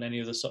that on any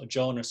other sort of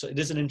genre. So it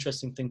is an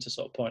interesting thing to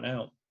sort of point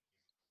out.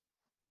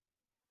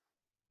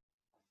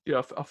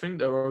 Yeah, I think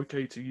they're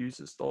okay to use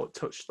as like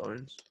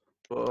touchstones,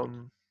 but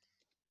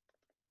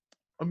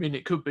I mean,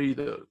 it could be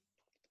that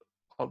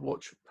I'd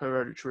watch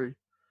Hereditary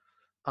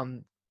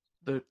and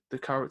the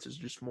characters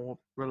are just more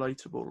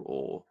relatable,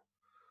 or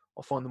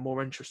I find them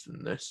more interesting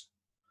than this.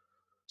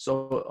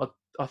 So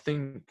I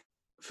think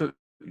for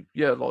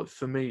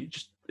me,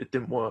 it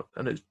didn't work,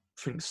 and I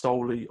think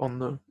solely on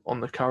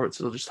the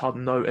characters. I just had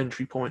no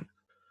entry point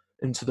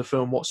into the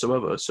film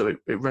whatsoever, so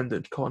it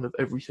rendered kind of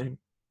everything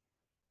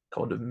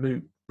kind of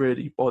moot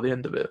really by the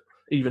end of it.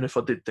 Even if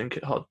I did think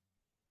it had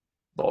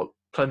like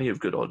plenty of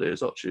good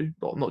ideas, actually,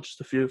 like not just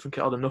a few. I think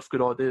it had enough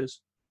good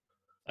ideas.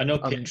 I know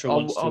Pietra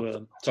wants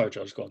to. Sorry,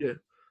 George, go on.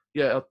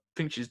 Yeah, I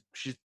think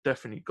she's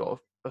definitely got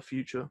a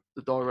future.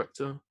 The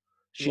director.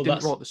 She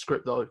didn't write the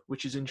script though,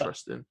 which is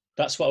interesting.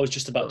 That's what I was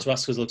just about to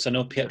ask. Because I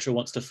know Pietra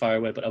wants to fire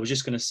away, but I was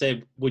just going to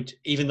say,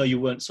 even though you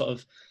weren't sort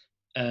of,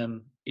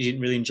 you didn't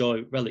really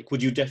enjoy Relic,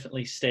 would you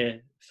definitely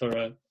stay for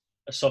a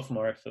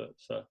sophomore effort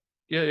for?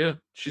 Yeah.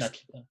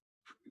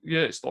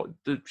 It's like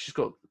she's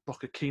got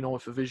like a keen eye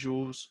for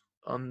visuals,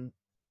 and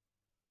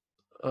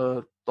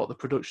like the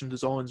production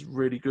design's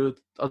really good.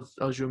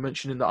 As you were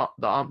mentioning, the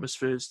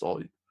atmosphere is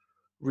like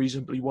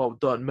reasonably well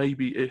done.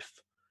 Maybe if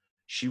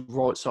she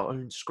writes her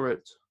own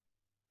script,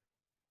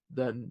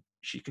 then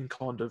she can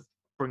kind of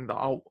bring that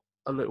out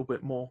a little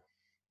bit more.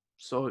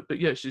 So, but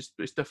yeah, it's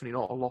definitely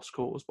not a lost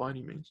cause by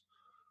any means.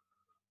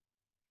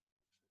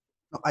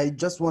 I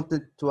just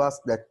wanted to ask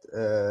that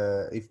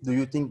do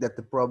you think that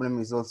the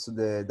problem is also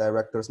the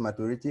director's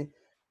maturity,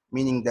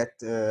 meaning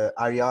that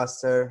Ari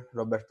Aster,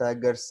 Robert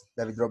Eggers,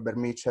 David Robert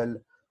Mitchell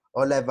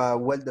all have a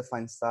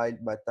well-defined style,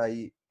 but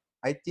I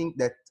think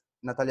that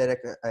Natalia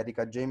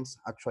Erica James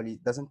actually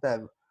doesn't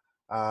have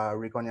a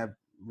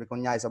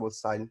recognizable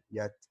style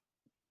yet.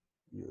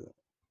 You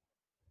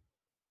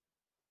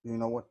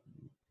know what?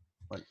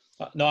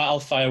 No, I'll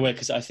fire away,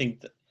 because I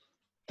think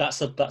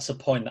that's a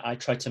point that I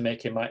tried to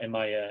make in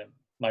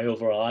my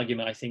overall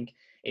argument. I think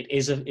it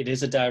is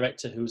a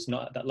director who's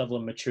not at that level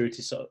of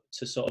maturity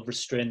to sort of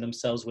restrain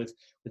themselves with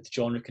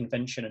genre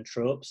convention and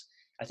tropes.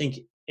 I think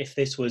if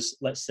this was,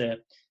 let's say,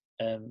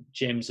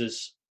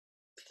 James's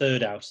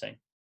third outing,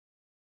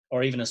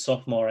 or even a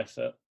sophomore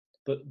effort,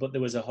 but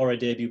there was a horror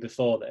debut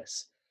before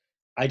this,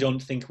 I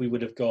don't think we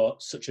would have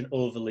got such an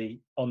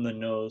overly on the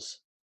nose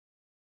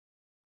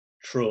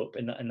trope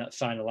in that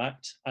final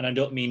act. And I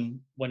don't mean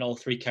when all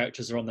three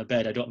characters are on the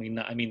bed. I don't mean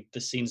that. I mean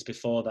the scenes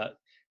before that,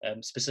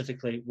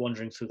 specifically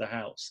wandering through the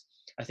house.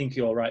 I think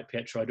you're right,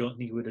 Pietro. I don't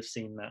think we would have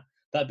seen that.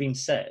 That being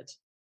said,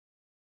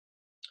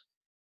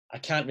 I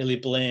can't really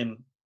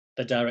blame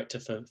the director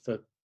for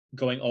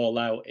going all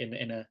out in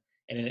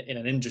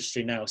an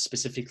industry now,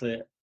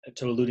 specifically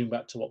to alluding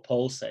back to what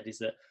Paul said, is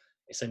that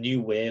it's a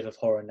new wave of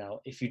horror now.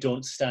 If you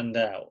don't stand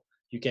out,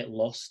 you get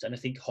lost. And I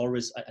think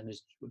horror's, and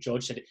as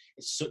George said,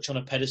 it's such on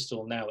a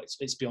pedestal now.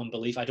 It's beyond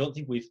belief. I don't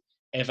think we've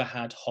ever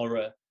had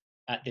horror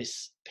at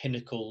this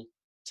pinnacle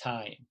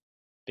time,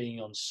 being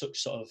on such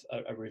sort of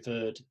a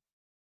revered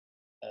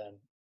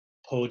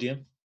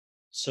podium.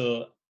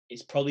 So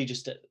it's probably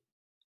just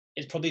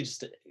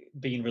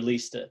being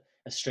released at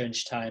a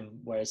strange time,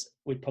 whereas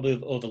we'd probably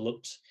have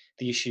overlooked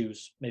the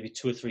issues maybe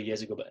 2 or 3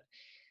 years ago. But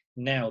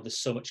now there's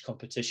so much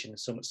competition,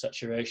 so much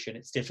saturation,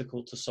 it's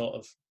difficult to sort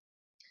of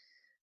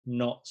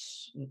not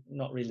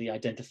really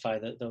identify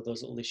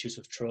those little issues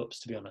with tropes,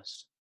 to be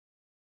honest.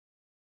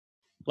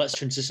 Let's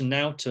transition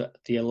now to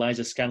the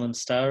Eliza Scanlen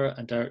starrer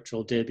and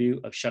directorial debut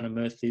of Shannon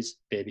Murphy's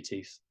Baby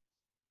Teeth.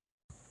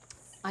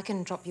 I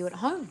can drop you at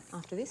home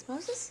after this,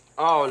 Moses.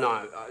 Oh,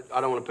 no,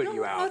 I don't want to put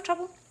you No out.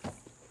 trouble.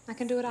 I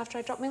can do it after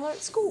I drop Miller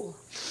at school.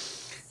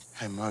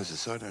 Hey,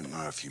 Moses, I don't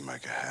know if you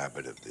make a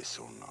habit of this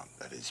or not.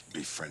 That is,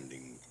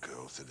 befriending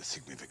girls that are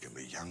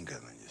significantly younger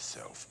than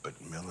yourself. But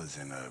Miller's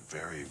in a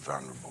very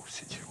vulnerable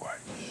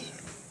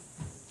situation.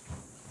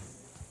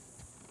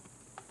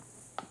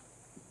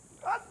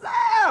 God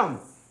damn!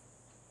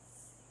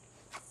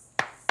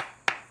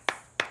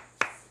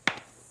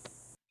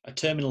 A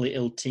terminally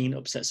ill teen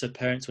upsets her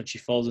parents when she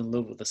falls in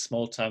love with a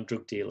small-time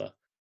drug dealer.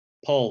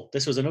 Paul,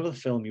 this was another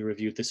film you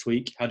reviewed this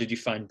week. How did you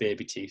find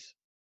Baby Teeth?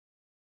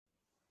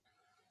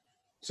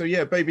 So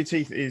yeah, Baby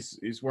Teeth is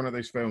one of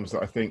those films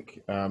that I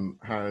think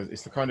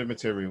it's the kind of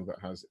material that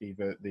has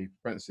either the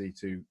propensity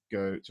to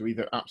go to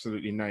either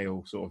absolutely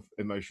nail sort of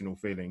emotional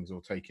feelings, or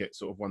take it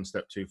sort of one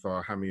step too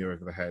far, hammer you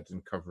over the head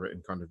and cover it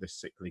in kind of this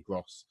sickly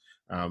gloss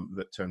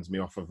that turns me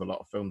off of a lot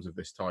of films of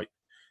this type.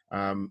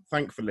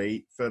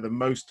 Thankfully, for the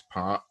most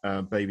part,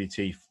 Baby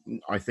Teeth,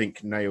 I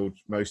think, nailed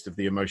most of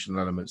the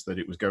emotional elements that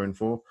it was going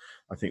for.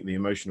 I think the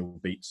emotional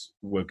beats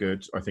were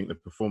good. I think the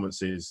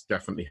performances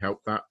definitely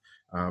helped that.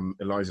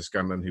 Eliza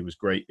Scanlen, who was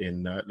great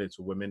in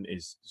Little Women,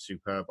 is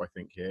superb, I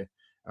think, here.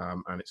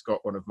 And it's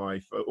got one of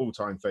my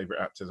all-time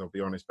favourite actors, I'll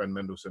be honest, Ben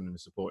Mendelsohn, in a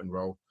supporting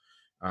role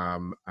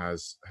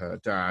as her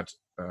dad.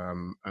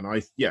 And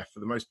for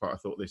the most part, I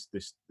thought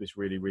this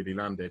really, really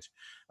landed.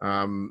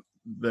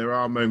 There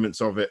are moments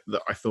of it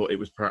that I thought it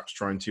was perhaps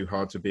trying too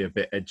hard to be a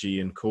bit edgy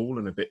and cool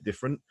and a bit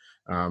different.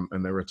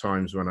 And there were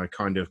times when I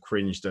kind of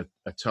cringed a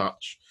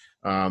touch.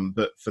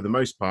 But for the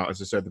most part,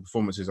 as I said, the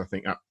performances, I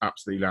think,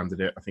 absolutely landed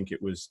it. I think it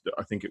was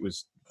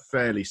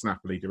fairly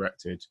snappily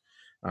directed,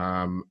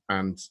 and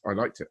I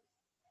liked it.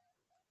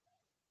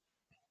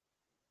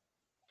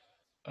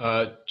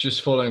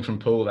 Just following from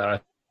Paul there, I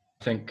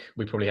think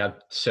we probably had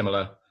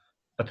similar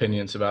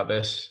opinions about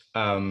this.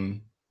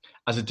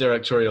 As a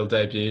directorial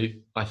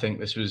debut, I think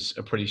this was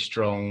a pretty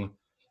strong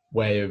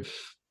way of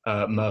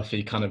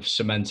Murphy kind of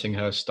cementing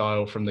her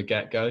style from the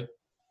get-go.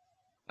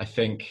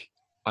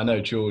 I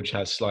know George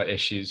has slight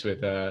issues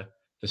with the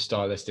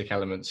stylistic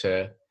elements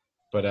here,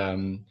 but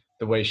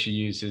the way she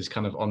uses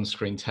kind of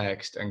on-screen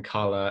text and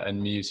colour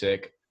and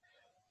music,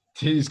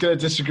 he's going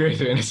to disagree with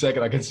me in a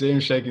second. I can see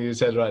him shaking his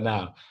head right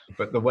now.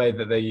 But the way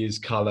that they use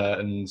colour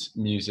and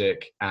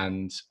music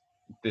and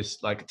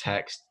this like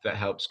text that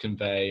helps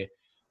convey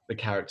the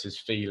character's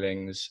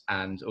feelings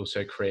and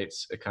also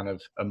creates a kind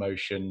of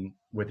emotion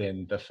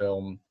within the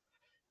film,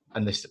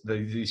 and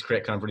these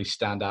create kind of really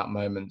standout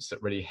moments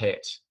that really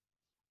hit.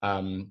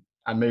 And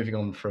moving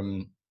on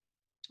from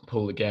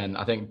Paul again,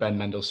 I think Ben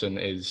Mendelsohn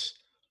is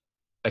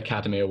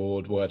Academy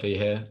Award worthy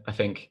here. I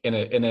think in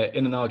an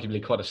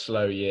arguably quite a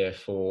slow year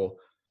for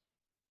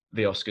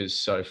the Oscars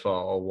so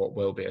far, or what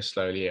will be a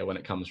slow year when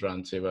it comes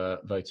around to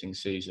voting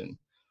season,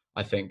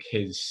 I think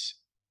he's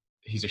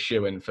a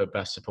shoo-in for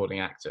Best Supporting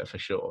Actor for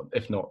sure,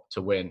 if not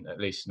to win at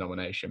least a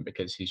nomination,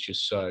 because he's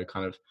just so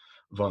kind of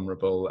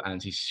vulnerable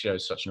and he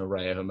shows such an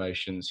array of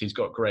emotions. He's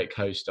got great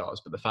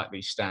co-stars, but the fact that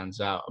he stands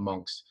out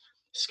amongst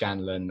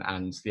Scanlen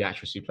and the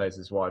actress who plays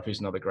his wife, who's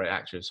another great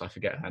actress, I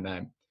forget her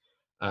name,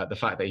 the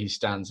fact that he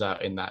stands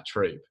out in that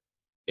troupe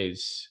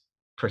is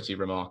pretty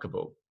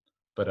remarkable.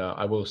 But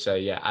I will say,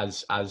 yeah,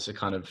 as a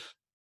kind of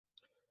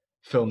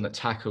film that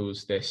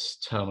tackles this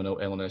terminal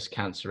illness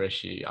cancer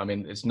issue, I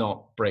mean, it's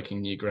not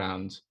breaking new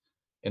ground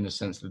in the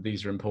sense that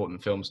these are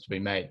important films to be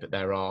made, but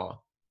there are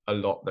a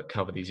lot that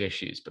cover these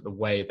issues, but the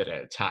way that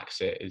it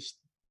attacks it is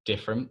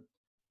different.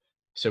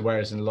 So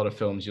whereas in a lot of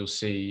films you'll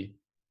see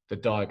the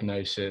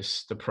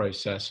diagnosis, the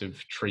process of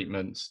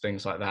treatments,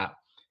 things like that,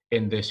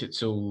 in this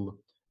it's all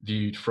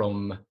viewed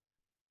from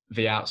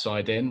the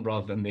outside in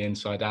rather than the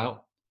inside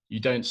out. You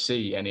don't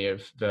see any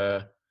of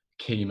the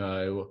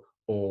chemo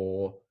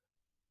or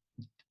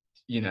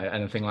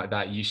anything like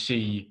that. You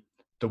see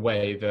the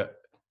way that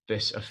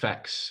this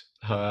affects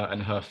her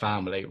and her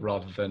family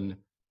rather than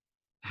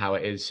how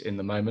it is in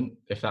the moment,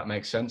 if that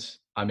makes sense.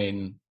 I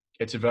mean,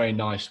 it's a very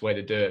nice way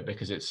to do it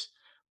because it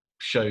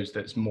shows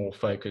that it's more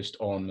focused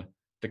on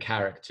the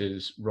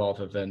characters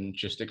rather than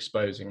just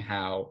exposing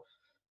how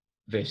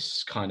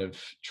this kind of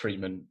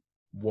treatment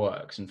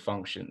works and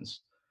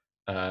functions.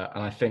 And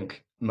I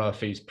think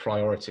Murphy's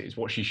priorities,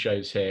 what she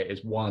shows here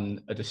is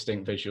one, a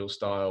distinct visual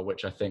style,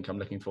 which I think I'm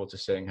looking forward to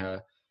seeing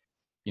her,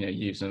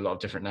 use in a lot of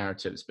different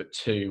narratives. But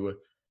two,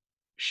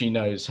 she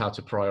knows how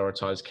to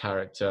prioritize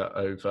character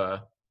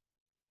over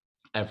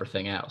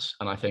everything else.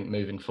 And I think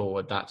moving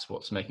forward, that's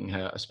what's making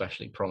her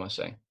especially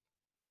promising.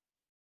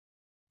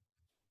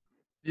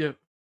 Yeah,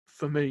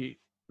 for me,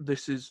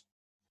 this is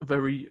a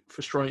very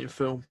frustrating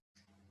film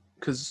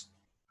because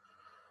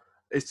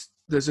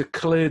there's a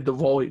clear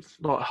divide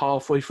like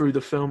halfway through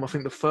the film. I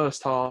think the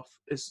first half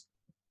is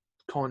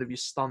kind of your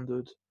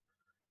standard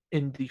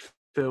indie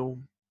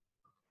film,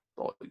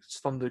 like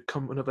standard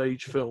coming of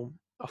age film.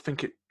 I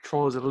think it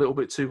tries a little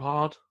bit too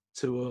hard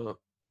to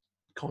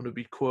kind of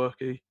be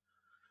quirky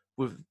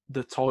with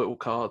the title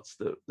cards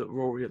that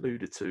Rory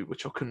alluded to,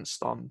 which I couldn't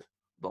stand.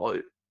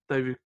 Like,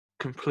 they were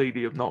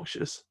completely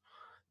obnoxious,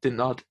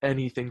 didn't add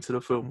anything to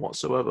the film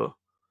whatsoever,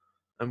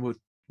 and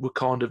were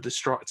kind of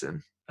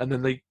distracting. And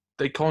then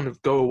they kind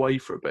of go away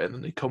for a bit and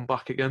then they come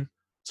back again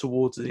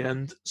towards the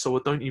end. So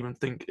I don't even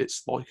think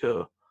it's like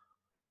a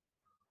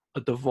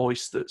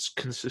device that's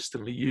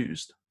consistently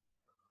used.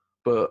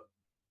 But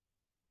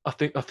I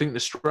think the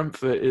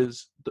strength of it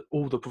is that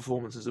all the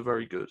performances are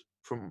very good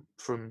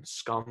from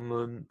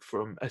Scanlon,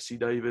 from Essie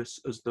Davis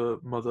as the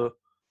mother,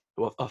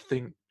 who I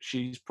think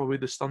she's probably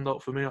the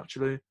standout for me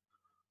actually,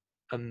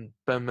 and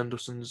Ben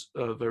Mendelsohn's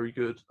very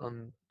good,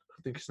 and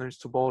I think his name's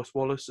Tobias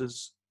Wallace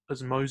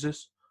as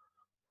Moses.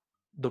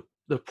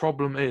 The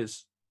problem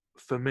is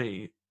for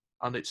me,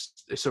 and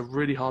it's a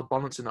really hard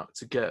balancing act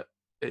to get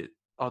it.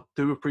 I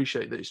do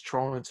appreciate that it's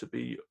trying to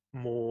be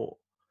more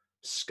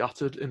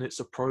scattered in its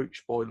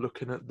approach by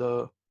looking at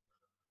the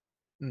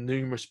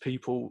numerous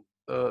people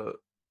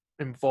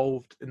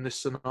involved in this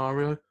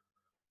scenario,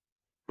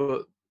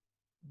 but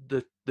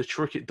the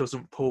trick it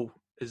doesn't pull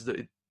is that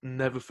it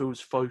never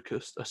feels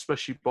focused,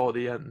 especially by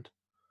the end.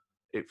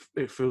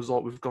 It feels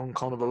like we've gone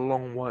kind of a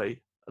long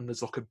way and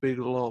there's like a big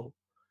lull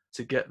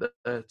to get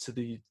there to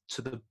the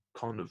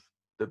kind of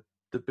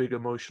the big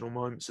emotional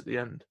moments at the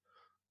end.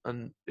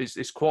 And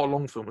it's quite a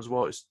long film as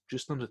well. It's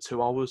just under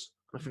 2 hours.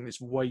 I think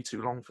it's way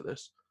too long for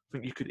this. I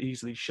think you could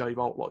easily shave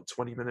out like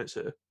 20 minutes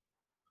here.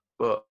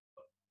 But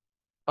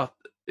I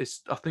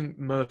think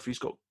Murphy's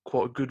got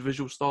quite a good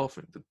visual style. I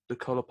think the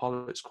colour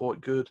palette's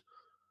quite good.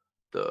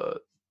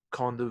 The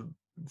kind of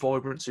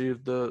vibrancy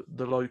of the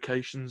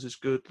locations is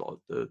good. Like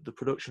the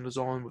production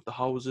design with the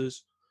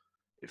houses,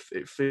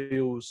 it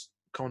feels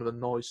kind of a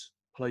nice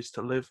place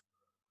to live.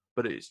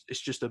 But it's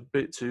just a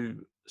bit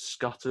too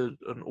scattered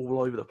and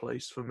all over the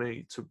place for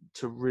me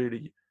to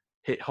really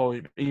hit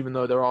home, even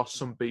though there are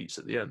some beats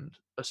at the end,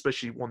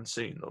 especially one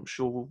scene I'm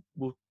sure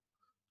we'll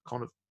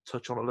kind of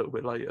touch on a little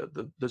bit later.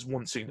 There's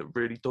one scene that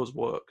really does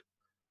work,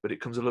 but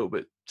it comes a little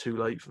bit too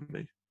late for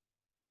me.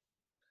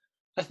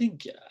 I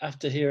think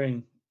after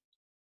hearing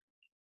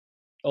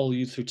all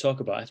you two talk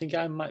about, I think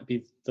I might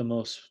be the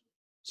most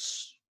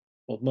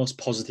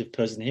positive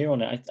person here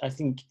on it. I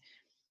think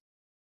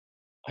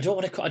I don't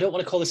want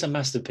to call this a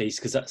masterpiece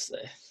because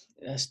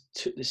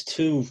it's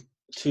too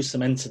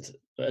cemented.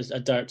 As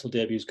directorial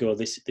debuts go,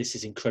 this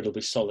is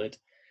incredibly solid.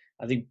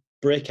 I think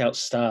breakout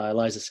star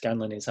Eliza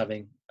Scanlon is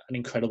having an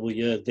incredible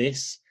year.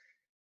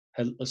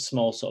 A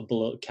small sort of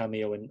below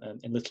cameo in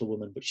Little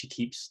Woman, but she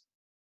keeps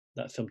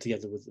that film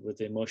together with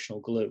the emotional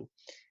glue,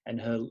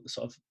 and her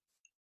sort of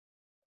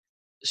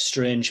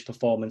strange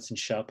performance in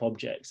Sharp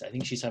Objects. I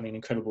think she's having an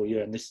incredible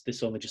year, and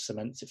this only just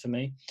cements it for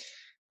me.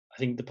 I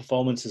think the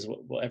performances,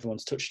 what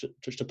everyone's touched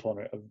upon,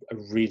 are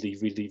really,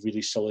 really,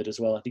 really solid as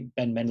well. I think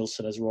Ben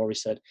Mendelsohn, as Rory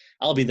said,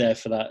 I'll be there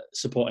for that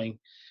supporting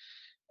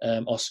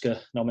Oscar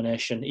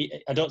nomination.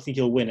 I don't think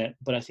he'll win it,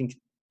 but I think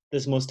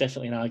there's most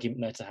definitely an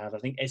argument there to have. I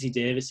think Essie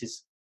Davis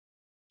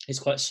is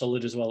quite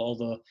solid as well,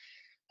 although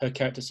her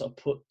character sort of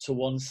put to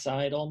one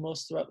side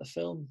almost throughout the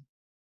film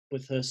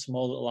with her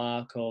small little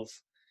arc of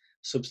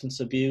substance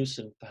abuse,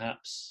 and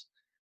perhaps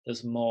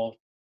there's more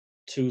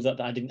to that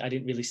I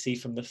didn't really see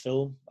from the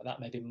film. That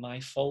may be my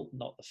fault,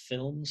 not the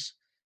film's,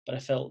 but I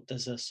felt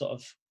there's a sort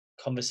of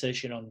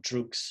conversation on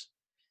drugs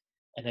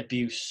and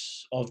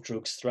abuse of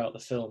drugs throughout the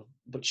film,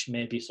 which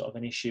may be sort of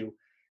an issue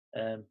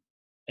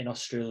in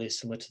Australia,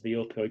 similar to the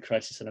opioid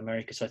crisis in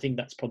America. So I think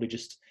that's probably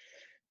just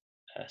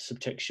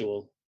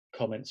subtextual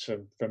comments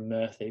from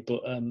Murphy.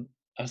 But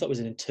I thought it was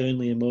an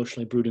internally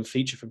emotionally brooding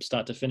feature from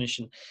start to finish.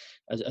 And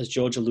as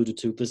George alluded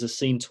to, there's a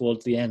scene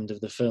towards the end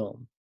of the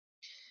film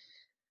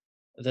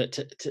that,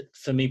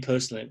 for me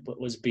personally,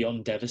 was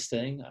beyond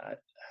devastating.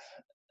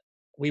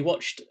 We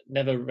watched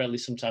Never, Rarely,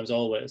 Sometimes,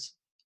 Always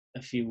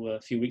a few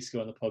weeks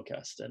ago on the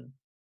podcast, and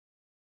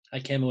I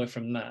came away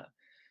from that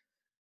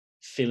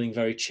feeling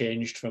very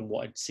changed from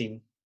what I'd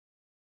seen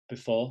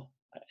before.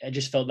 I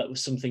just felt that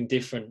was something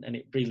different, and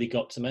it really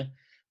got to me.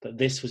 But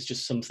this was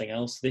just something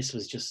else. This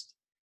was just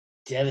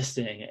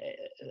devastating.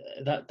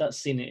 That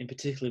scene in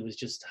particular was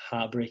just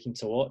heartbreaking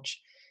to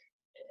watch.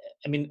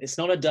 I mean, it's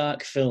not a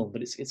dark film,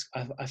 but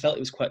I felt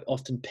it was quite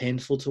often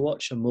painful to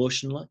watch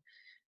emotionally,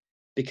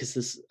 because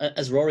there's,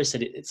 as Rory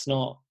said, it's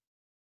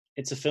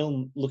a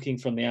film looking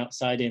from the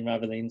outside in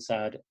rather than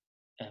inside,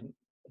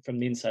 from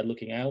the inside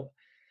looking out.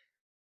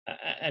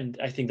 And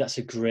I think that's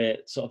a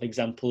great sort of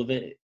example of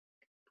it.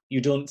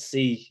 You don't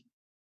see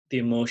the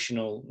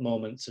emotional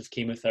moments of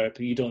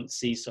chemotherapy. You don't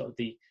see sort of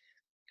the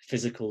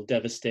physical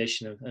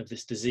devastation of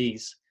this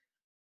disease.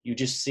 You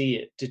just see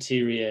it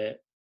deteriorate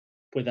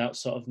without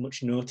sort of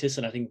much notice.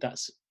 And I think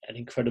that's an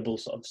incredible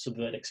sort of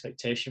subvert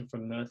expectation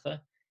from Mirtha,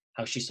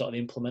 how she sort of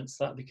implements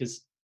that,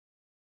 because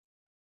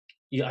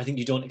I think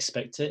you don't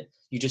expect it.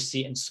 You just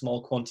see it in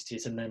small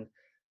quantities, and then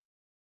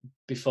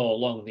before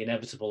long, the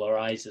inevitable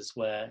arises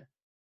where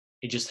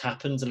it just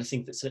happens. And I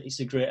think it's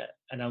a great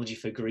analogy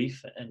for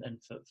grief and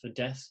for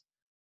death,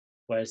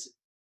 whereas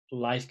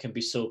life can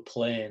be so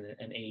plain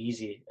and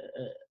easy,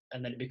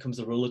 and then it becomes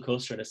a roller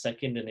coaster in a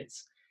second, and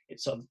it's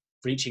sort of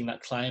reaching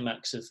that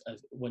climax of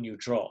when you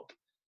drop,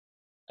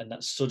 and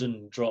that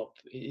sudden drop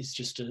is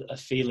just a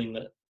feeling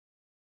that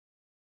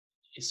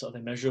is sort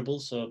of immeasurable.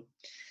 So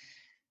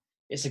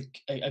it's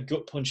a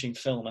gut-punching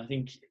film. I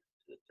think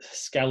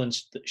Scallon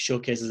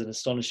showcases an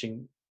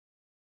astonishing,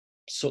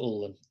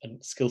 subtle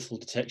and skillful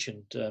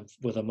detection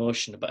with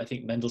emotion, but I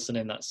think Mendelsohn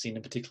in that scene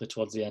in particular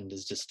towards the end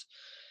is just,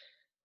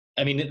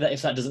 I mean,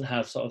 if that doesn't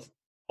have sort of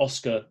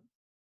Oscar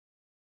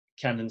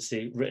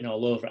candidacy written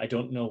all over it, I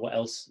don't know what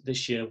else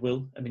this year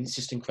will. I mean, it's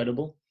just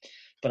incredible.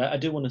 But I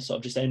do want to sort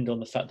of just end on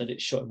the fact that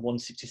it's shot in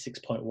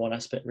 166.1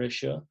 aspect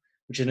ratio,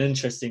 which is an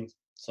interesting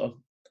sort of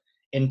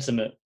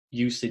intimate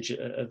usage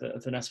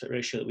of an aspect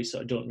ratio that we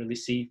sort of don't really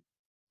see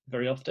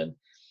very often.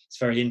 It's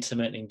a very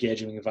intimate and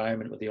engaging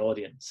environment with the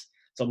audience.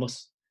 It's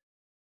almost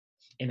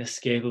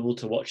inescapable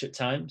to watch at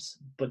times,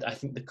 but I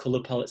think the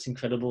colour palette's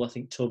incredible. I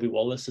think Toby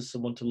Wallace is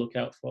someone to look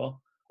out for.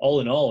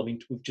 All in all, I mean,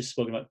 we've just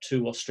spoken about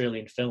 2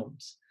 Australian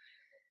films.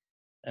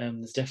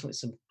 There's definitely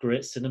some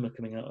great cinema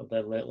coming out of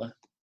there lately.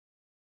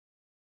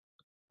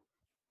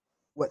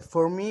 Well,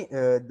 for me,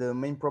 the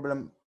main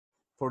problem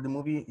for the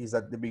movie is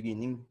at the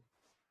beginning,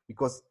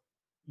 because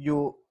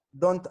you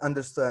don't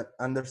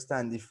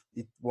understand if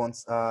it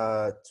wants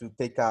to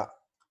take a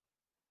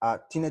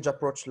teenage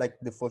approach like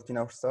The Fault in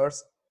Our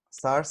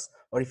Stars,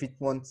 or if it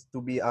wants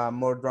to be a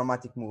more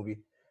dramatic movie.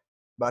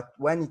 But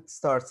when it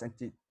starts and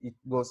it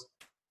goes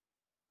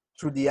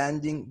through the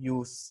ending,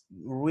 you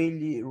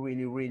really,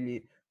 really,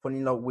 really fall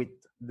in love with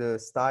the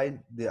style,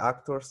 the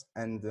actors,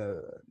 and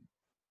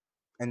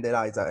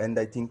Eliza. And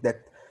I think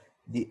that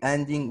the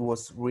ending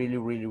was really,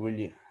 really,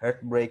 really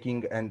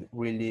heartbreaking and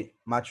really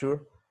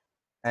mature.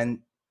 And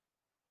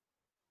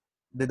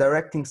the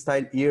directing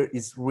style here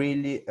is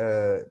really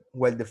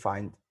well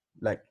defined.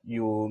 Like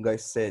you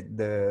guys said,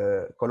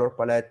 the color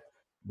palette,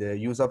 the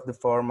use of the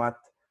format,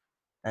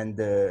 and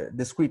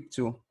the script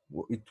too.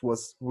 It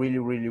was really,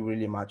 really,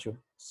 really mature.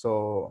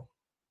 So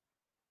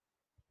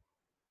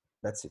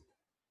that's it.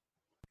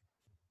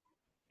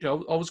 Yeah,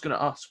 I was going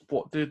to ask,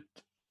 what did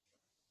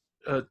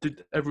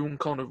everyone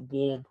kind of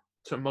warm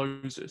to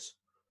Moses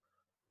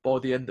by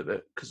the end of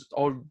it? Because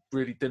I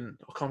really didn't.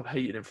 I kind of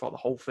hated him throughout the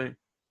whole thing.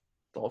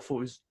 I thought he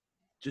was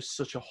just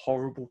such a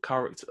horrible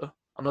character.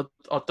 And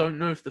I don't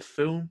know if the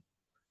film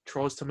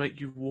tries to make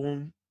you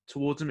warm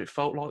towards him. It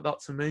felt like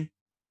that to me.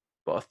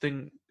 But I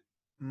think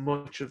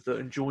much of the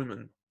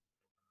enjoyment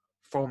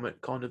from it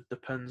kind of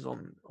depends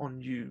on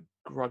you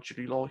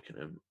gradually liking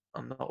him.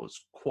 And that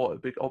was quite a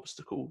big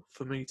obstacle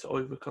for me to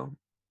overcome.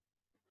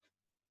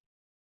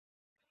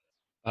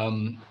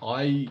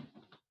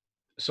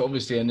 So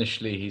obviously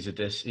initially he's an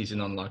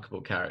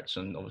unlikable character,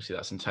 and obviously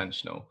that's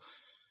intentional.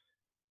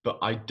 But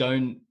I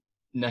don't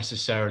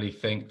necessarily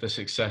think the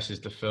success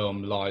of the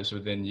film lies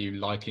within you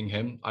liking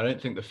him. I don't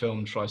think the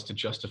film tries to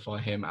justify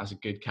him as a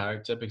good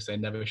character, because they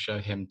never show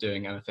him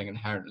doing anything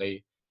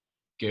inherently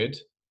good.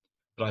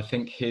 But I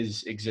think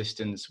his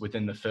existence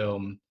within the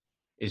film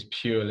is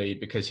purely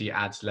because he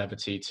adds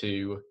levity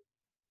to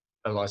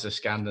Eliza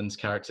Scanlon's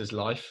character's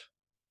life,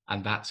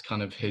 and that's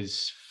kind of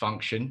his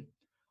function.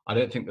 I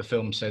don't think the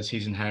film says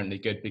he's inherently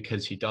good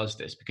because he does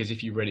this, because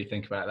if you really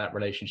think about that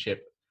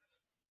relationship,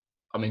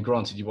 I mean,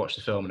 granted, you watch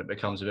the film and it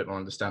becomes a bit more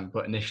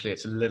understandable, but initially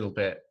it's a little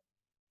bit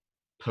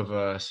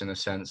perverse in a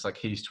sense. Like,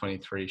 he's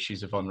 23,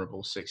 she's a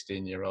vulnerable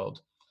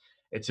 16-year-old.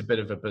 It's a bit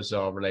of a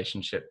bizarre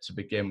relationship to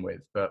begin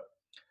with, but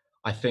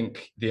I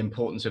think the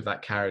importance of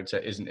that character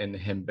isn't in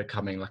him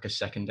becoming like a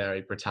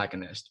secondary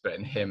protagonist, but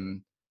in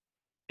him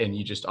in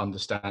you just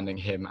understanding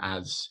him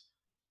as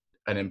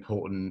an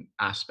important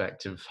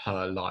aspect of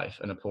her life,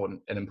 an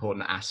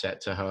important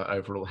asset to her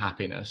overall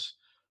happiness,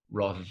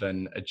 rather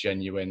than a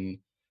genuine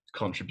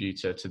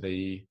contributor to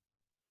the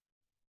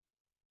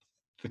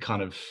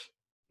kind of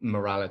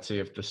morality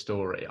of the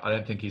story. I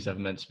don't think he's ever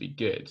meant to be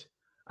good.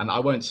 And I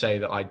won't say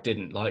that I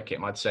didn't like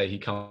him. I'd say he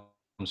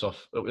comes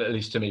off, at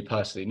least to me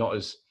personally, not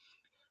as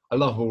a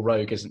lovable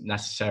rogue isn't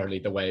necessarily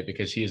the way,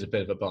 because he is a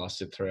bit of a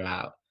bastard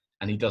throughout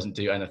and he doesn't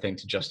do anything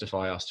to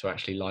justify us to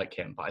actually like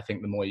him. But I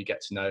think the more you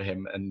get to know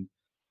him, and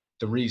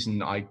the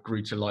reason I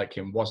grew to like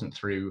him wasn't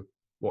through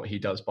what he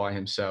does by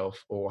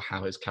himself or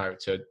how his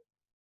character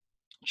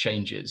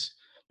changes,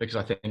 because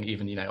I think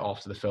even, you know,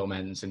 after the film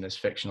ends in this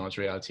fictionalized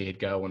reality, he'd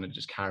go on and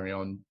just carry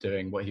on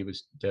doing what he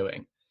was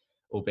doing,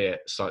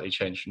 albeit slightly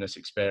changed from this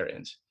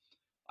experience.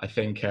 I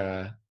think,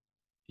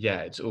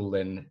 it's all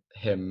in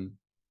him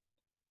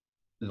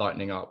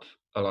lightening up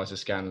Eliza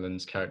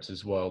Scanlon's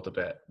character's world a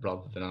bit,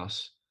 rather than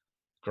us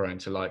growing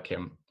to like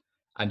him.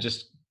 And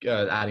just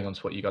adding on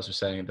to what you guys were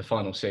saying, the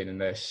final scene in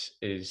this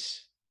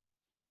is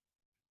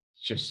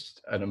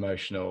just an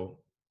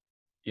emotional,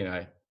 you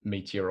know,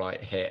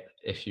 meteorite hit,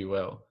 if you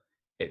will.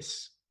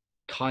 It's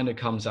kind of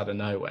comes out of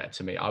nowhere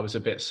to me. I was a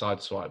bit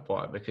sideswiped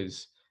by it,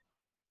 because,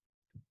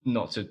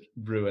 not to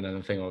ruin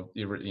anything or,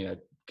 you know,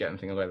 get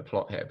anything away the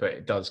plot here, but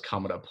it does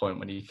come at a point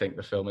when you think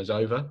the film is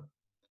over,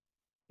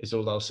 is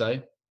all I'll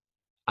say.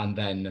 And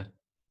then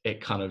it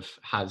kind of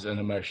has an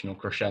emotional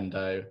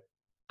crescendo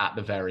at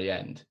the very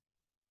end.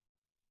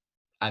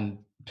 And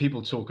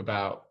people talk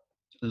about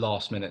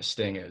last minute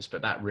stingers,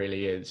 but that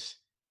really is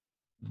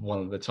one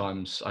of the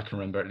times I can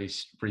remember, at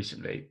least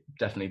recently,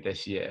 definitely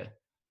this year,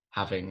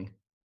 having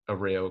a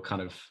real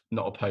kind of,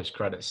 not a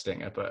post-credit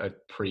stinger, but a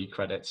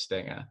pre-credit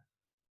stinger,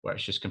 where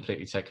it's just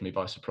completely taken me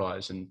by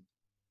surprise, and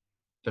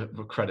the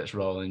credits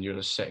roll and you're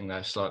just sitting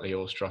there slightly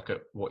awestruck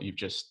at what you've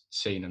just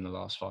seen in the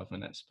last 5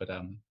 minutes. But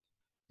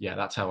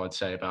that's how I'd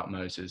say about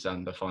Moses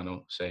and the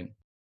final scene.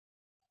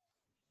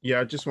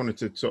 Yeah, I just wanted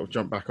to sort of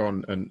jump back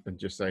on and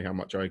just say how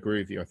much I agree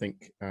with you. I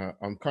think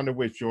I'm kind of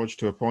with George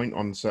to a point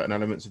on certain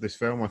elements of this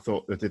film.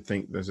 I did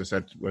think, as I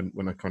said,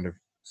 when I kind of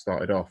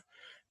started off,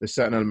 there's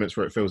certain elements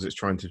where it feels it's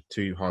trying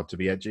too hard to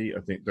be edgy.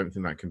 Don't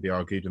think that can be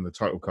argued. And the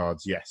title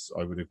cards, yes,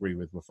 I would agree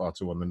with, were far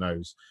too on the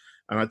nose.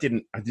 And I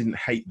didn't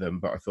hate them,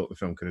 but I thought the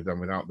film could have done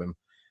without them.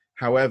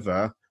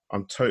 However,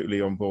 I'm totally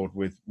on board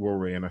with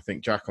Rory, and I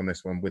think Jack on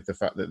this one, with the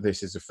fact that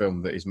this is a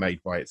film that is made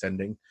by its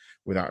ending,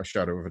 without a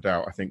shadow of a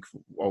doubt. I think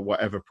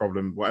whatever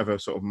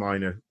sort of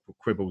minor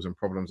quibbles and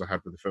problems I had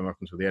with the film up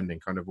until the ending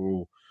kind of were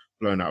all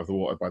blown out of the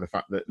water by the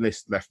fact that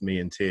this left me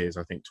in tears,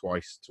 I think,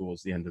 twice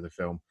towards the end of the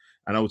film.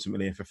 And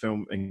ultimately, if a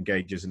film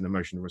engages an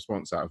emotional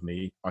response out of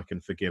me, I can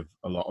forgive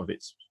a lot of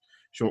its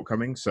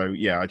shortcomings. So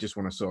yeah, I just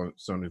want to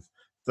sort of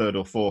third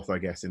or fourth, I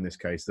guess, in this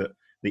case, that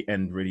the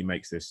end really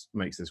makes this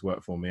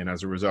work for me, and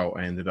as a result,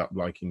 I ended up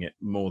liking it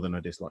more than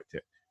I disliked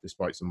it,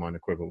 despite some minor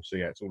quibbles. So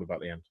yeah, it's all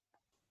about the end.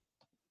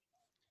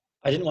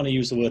 I didn't want to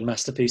use the word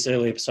masterpiece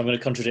earlier, so I'm going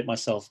to contradict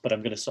myself, but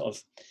I'm going to sort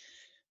of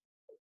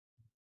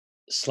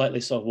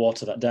slightly sort of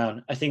water that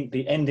down. I think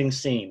the ending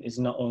scene is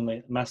not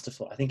only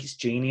masterful, I think it's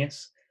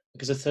genius,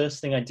 because the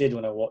first thing I did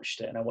when I watched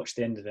it, and I watched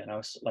the end of it, and I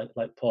was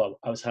like Paul,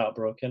 I was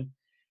heartbroken.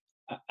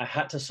 I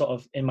had to sort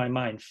of, in my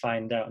mind,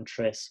 find out and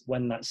trace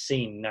when that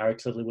scene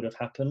narratively would have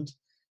happened,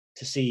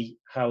 to see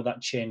how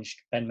that changed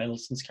Ben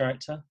Mendelsohn's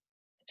character.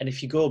 And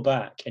if you go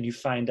back and you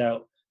find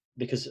out,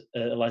 because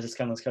Eliza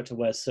Scanlon's character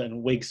wears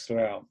certain wigs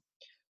throughout,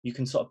 you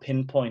can sort of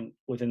pinpoint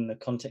within the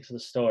context of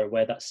the story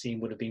where that scene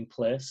would have been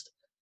placed.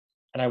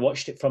 And I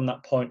watched it from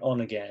that point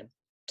on again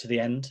to the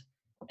end,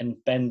 and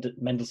Ben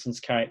Mendelsohn's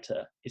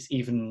character is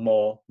even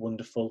more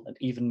wonderful and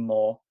even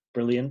more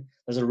brilliant.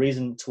 There's a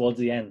reason towards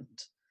the end,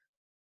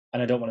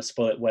 and I don't want to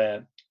spoil it,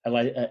 where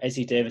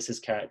Essie Davis's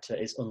character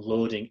is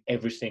unloading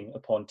everything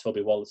upon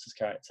Toby Wallace's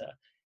character,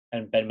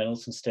 and Ben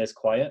Mendelsohn stays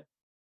quiet.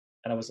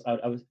 And I was,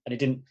 and it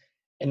didn't,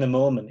 in the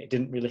moment, it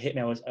didn't really hit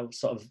me. I was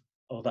sort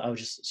of, I was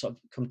just sort of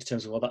come to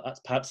terms with, well,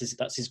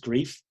 that's his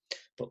grief.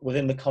 But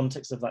within the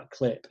context of that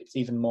clip, it's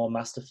even more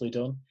masterfully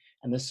done.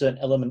 And there's certain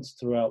elements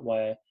throughout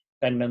where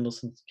Ben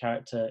Mendelsohn's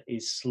character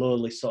is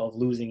slowly sort of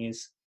losing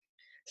his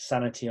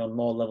sanity on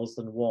more levels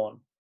than one,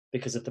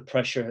 because of the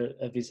pressure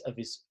of his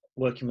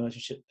working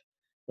relationship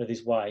with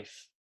his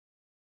wife,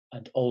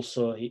 and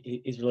also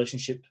his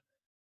relationship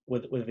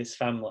with his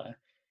family.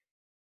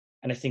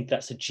 And I think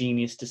that's a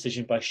genius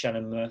decision by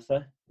Shannon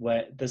Murtha,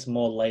 where there's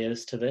more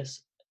layers to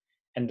this.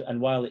 And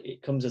while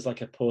it comes as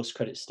like a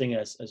post-credit stinger,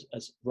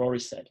 as Rory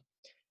said,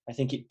 I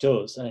think it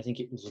does, and I think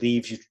it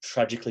leaves you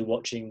tragically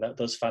watching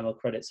those final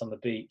credits on the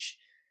beach,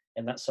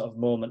 and that sort of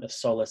moment of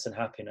solace and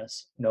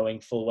happiness, knowing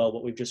full well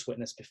what we've just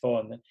witnessed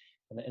before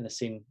in the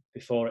scene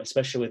before,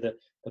 especially with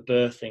the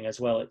birthing as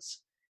well.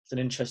 It's an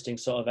interesting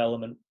sort of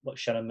element what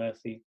Shannon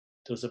Murphy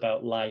does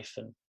about life,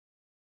 and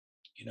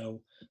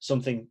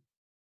something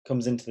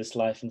comes into this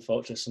life,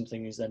 unfortunately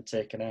something is then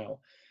taken out.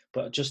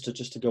 But just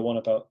to go on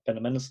about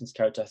Ben Mendelsohn's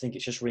character, I think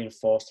it's just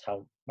reinforced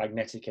how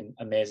magnetic and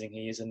amazing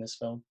he is in this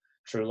film,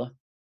 truly.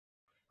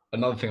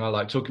 another thing I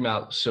like, talking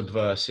about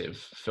subversive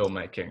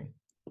filmmaking,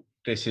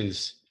 this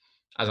is,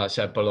 as I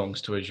said,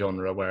 belongs to a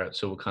genre where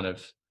it's all kind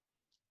of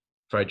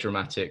very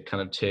dramatic,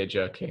 kind of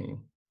tear-jerking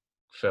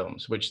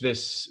films, which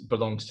this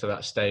belongs to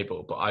that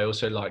stable. But I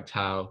also liked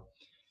how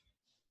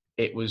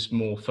it was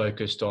more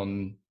focused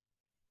on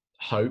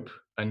hope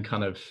and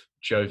kind of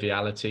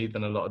joviality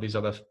than a lot of these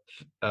other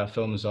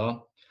films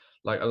are.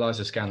 Like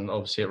Eliza Scanlon,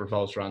 obviously it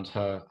revolves around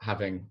her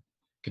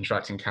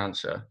contracting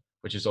cancer,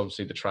 which is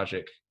obviously the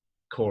tragic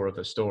core of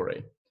the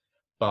story.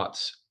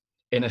 But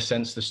in a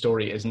sense, the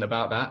story isn't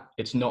about that.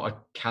 It's not a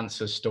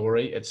cancer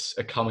story. It's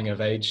a coming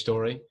of age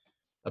story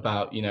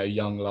about, you know,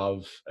 young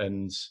love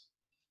and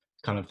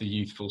kind of the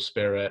youthful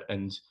spirit.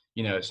 And,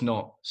 you know, it's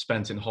not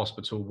spent in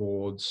hospital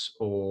wards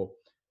or,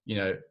 you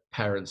know,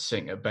 parents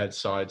sitting at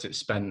bedsides. It's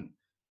spent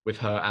with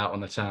her out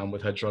on the town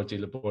with her drug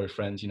dealer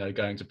boyfriend, you know,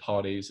 going to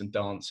parties and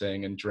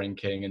dancing and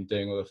drinking and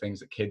doing all the things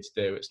that kids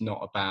do. It's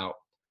not about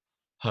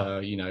her,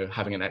 you know,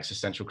 having an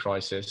existential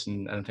crisis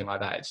and anything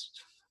like that. It's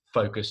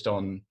focused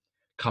on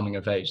coming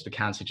of age. The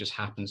cancer just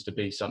happens to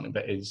be something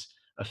that is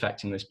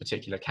affecting this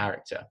particular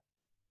character.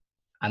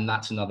 And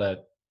that's another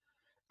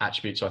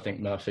attribute to, I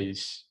think,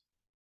 Murphy's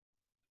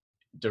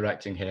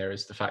directing here,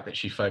 is the fact that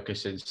she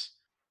focuses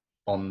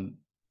on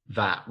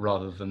that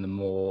rather than the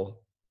more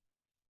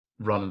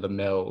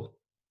run-of-the-mill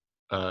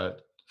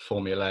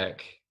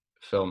formulaic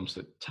films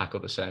that tackle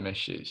the same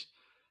issues.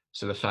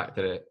 So the fact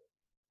that it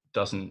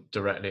doesn't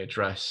directly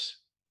address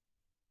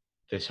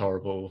this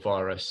horrible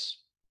virus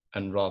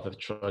and rather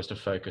tries to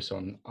focus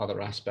on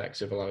other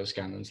aspects of Eliza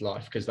Scanlon's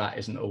life, because that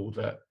isn't all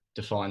that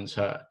defines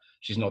her.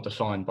 She's not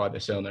defined by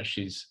this illness.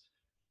 She's,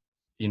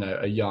 you know,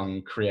 a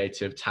young,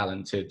 creative,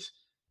 talented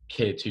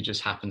kid who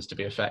just happens to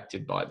be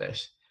affected by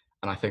this.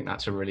 And I think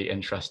that's a really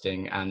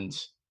interesting and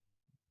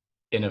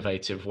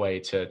innovative way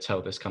to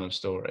tell this kind of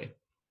story.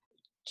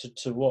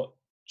 To what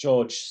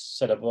George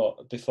said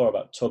before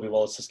about Toby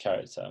Wallace's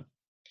character,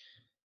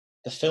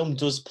 the film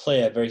does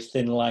play a very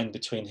thin line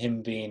between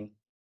him being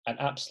an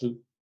absolute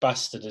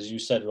bastard, as you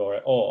said,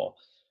 Rory, or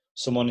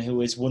someone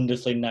who is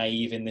wonderfully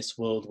naive in this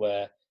world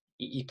where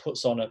he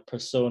puts on a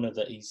persona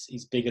that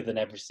he's bigger than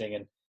everything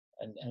and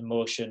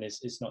emotion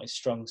is not his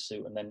strong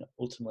suit, and then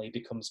ultimately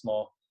becomes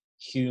more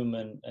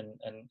human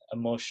and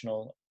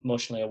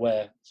emotionally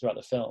aware throughout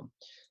the film.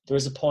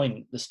 There's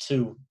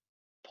 2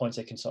 points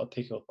I can sort of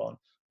pick up on.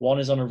 One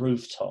is on a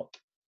rooftop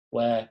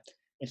where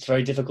it's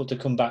very difficult to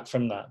come back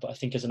from that, but I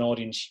think as an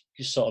audience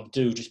you sort of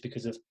do, just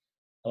because of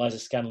Eliza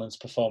Scanlon's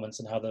performance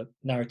and how the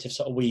narrative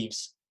sort of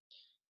weaves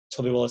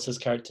Toby Wallace's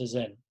characters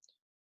in.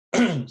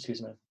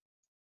 Excuse me.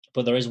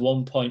 But there is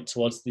one point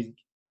towards the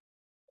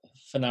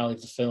finale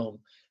of the film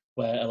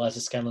where Eliza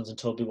Scanlon and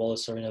Toby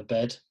Wallace are in a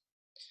bed.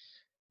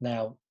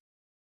 Now,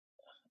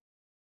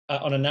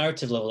 on a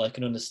narrative level, I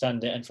can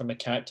understand it, and from a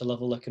character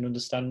level, I can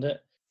understand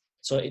it.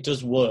 So it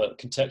does work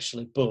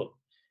contextually, but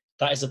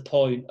that is a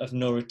point of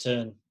no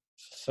return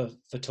for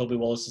Toby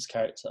Wallace's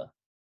character,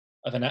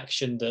 of an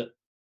action that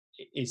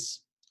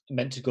is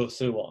meant to go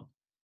through on.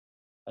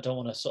 I don't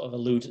want to sort of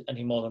allude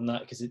any more than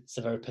that because it's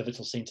a very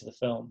pivotal scene to the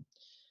film.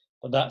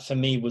 But that for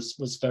me was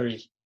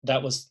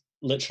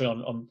literally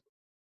on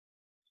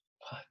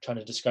trying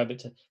to describe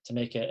it to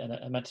make it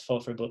a metaphor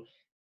for it, but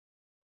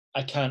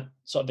I can't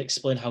sort of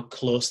explain how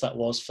close that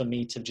was for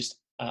me to just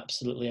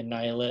absolutely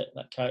annihilate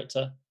that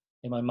character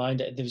in my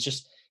mind. It was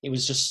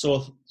just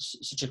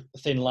such a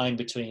thin line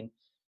between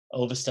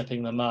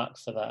overstepping the mark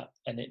for that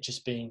and it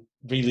just being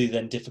really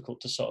then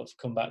difficult to sort of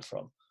come back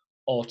from,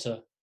 or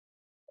to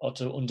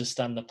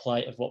understand the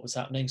plight of what was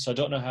happening. So I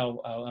don't know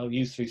how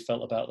you three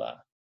felt about that.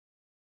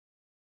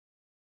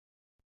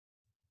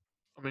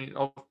 I mean,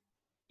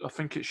 I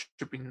think it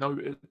should be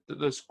noted that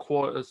there's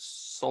quite a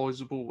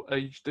sizable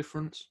age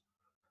difference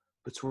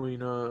between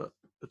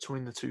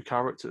the two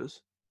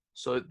characters.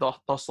 So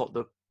that's like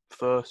the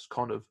first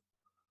kind of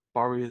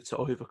barrier to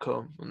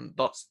overcome, and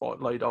that's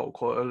like laid out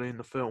quite early in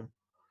the film.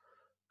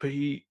 But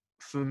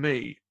for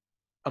me,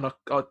 and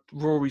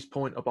Rory's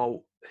point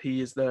about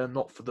he is there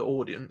not for the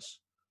audience,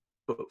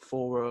 but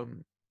for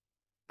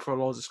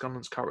Eliza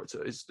Scanlon's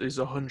character is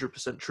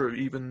 100% true.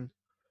 Even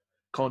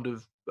kind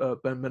of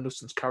Ben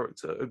Mendelsohn's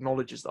character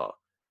acknowledges that.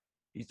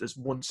 There's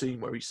one scene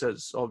where he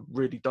says, "I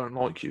really don't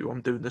like you.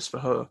 I'm doing this for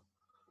her,"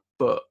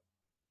 but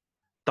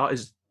that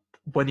is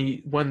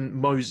when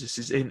Moses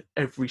is in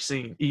every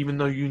scene, even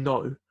though you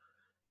know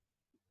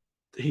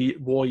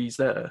why he's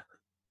there.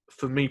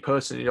 For me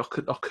personally, I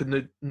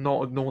could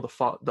not ignore the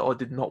fact that I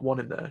did not want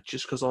him there,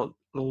 just because I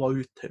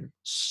loathed him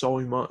so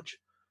much,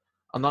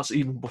 and that's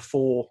even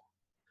before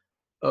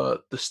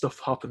the stuff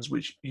happens,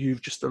 which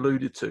you've just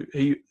alluded to.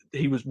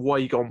 He was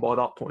way gone by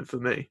that point for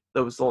me.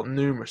 There was like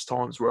numerous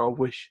times where I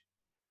wish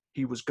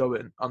he was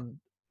going, and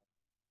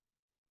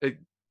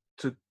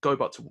to go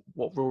back to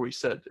what Rory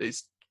said,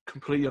 it's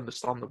completely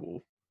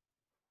understandable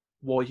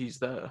why he's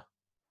there,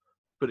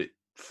 but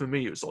for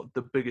me it was like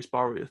the biggest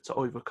barrier to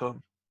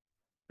overcome,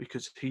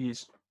 because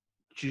he's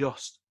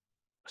just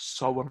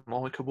so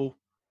unlikable,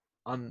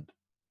 and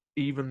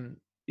even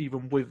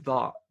with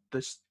that,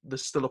 there's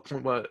still a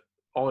point where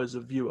I as a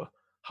viewer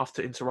have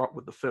to interact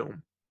with the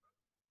film.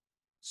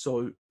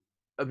 So,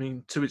 I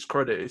mean, to its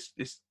credit,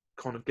 it's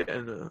kind of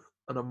getting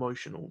an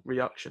emotional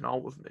reaction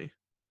out of me,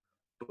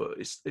 but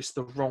it's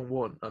the wrong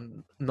one.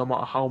 And no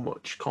matter how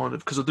much kind of,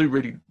 because I do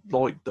really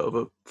like the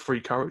other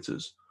three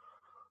characters,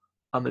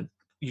 and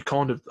you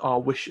kind of are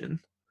wishing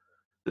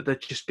that they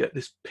just get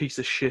this piece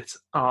of shit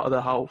out of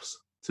the house.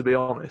 To be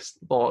honest,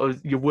 like,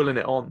 you're willing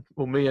it on.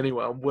 Well, me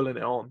anyway, I'm willing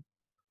it on,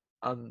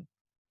 and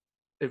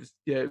it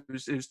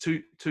was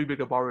too big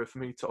a barrier for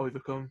me to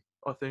overcome.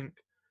 I think,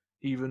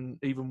 even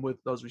with,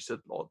 as we said,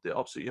 like the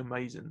absolutely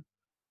amazing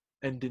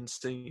ending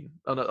scene,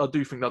 and I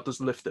do think that does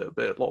lift it a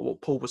bit. Like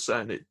what Paul was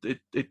saying,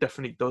 it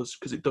definitely does,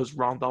 because it does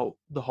round out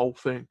the whole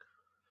thing,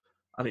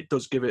 and it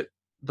does give it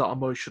that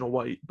emotional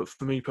weight. But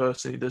for me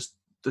personally,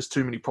 there's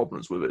too many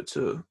problems with it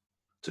to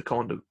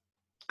kind of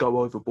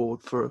go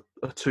overboard for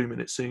a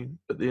 2-minute scene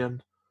at the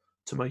end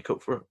to make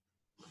up for it.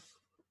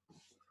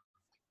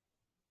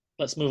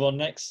 Let's move on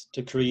next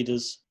to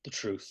Creeder's The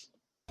Truth.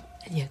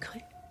 Elle y a cru.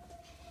 Elle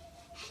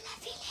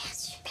avait l'air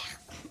super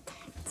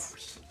contente.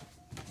 Oui.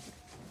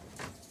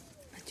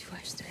 Bah, tu vois,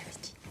 je te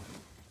l'avais dit.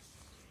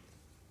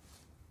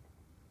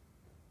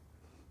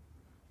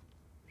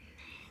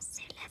 Mais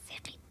c'est la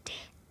vérité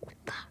ou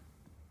pas?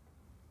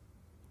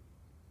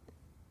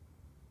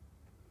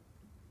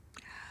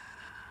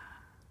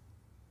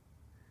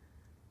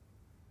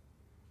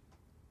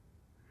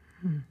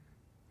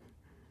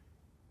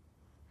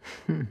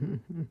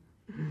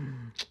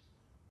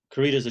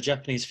 Koreeda is a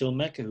Japanese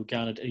filmmaker who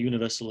garnered a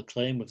universal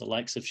acclaim with the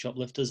likes of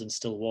Shoplifters and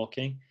Still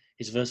Walking.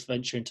 His first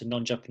venture into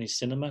non-Japanese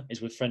cinema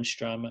is with French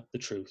drama The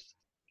Truth.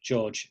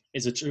 George,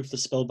 is The Truth the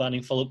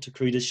spellbinding follow-up to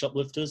Koreeda's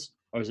Shoplifters,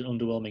 or is it an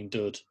underwhelming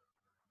dud?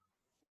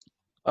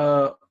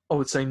 I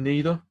would say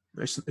neither.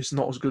 It's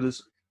not as good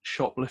as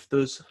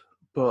Shoplifters,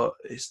 but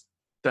it's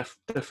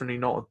definitely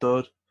not a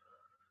dud.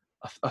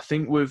 I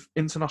think with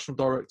international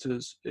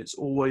directors, it's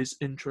always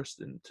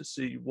interesting to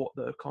see what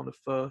their kind of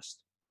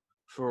first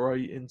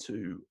foray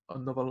into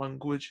another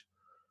language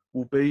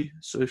will be.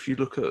 So if you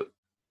look at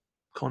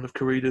kind of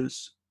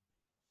Koreeda's,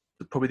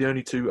 probably the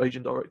only two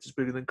Asian directors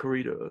bigger than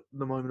Koreeda at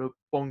the moment are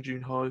Bong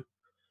Joon-ho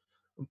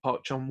and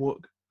Park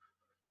Chan-wook,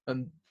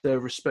 and their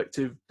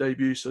respective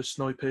debuts, so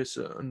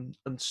Snowpiercer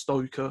and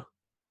Stoker.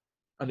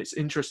 And it's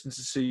interesting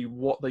to see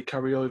what they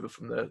carry over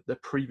from their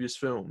previous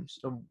films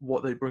and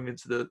what they bring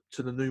into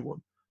the new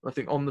one. I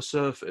think on the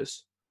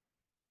surface,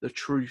 The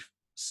Truth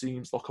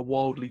seems like a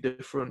wildly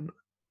different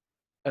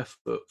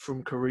effort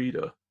from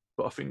Koreeda,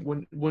 but I think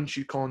once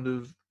you kind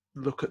of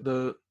look at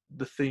the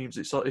themes,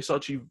 it's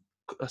actually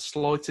a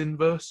slight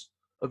inverse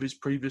of his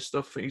previous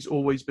stuff. I think he's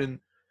always been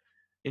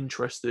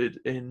interested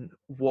in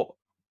what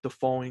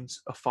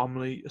defines a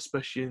family,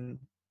 especially in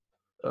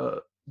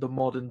the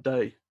modern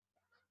day,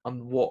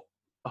 and what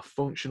a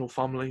functional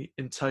family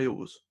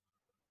entails.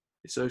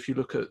 So if you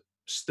look at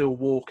Still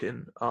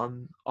Walking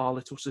and Our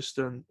Little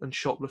Sister and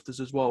Shoplifters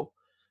as well,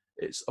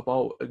 it's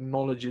about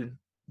acknowledging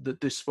the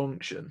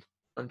dysfunction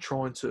and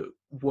trying to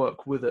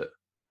work with it.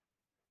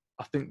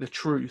 I think The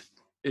Truth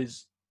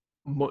is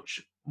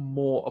much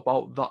more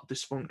about that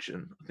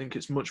dysfunction. I think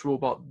it's much more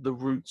about the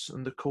roots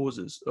and the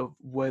causes of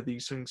where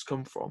these things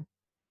come from.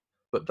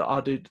 But the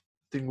added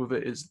thing with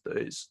it is that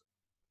it's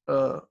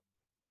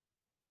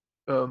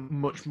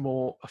much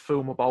more a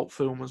film about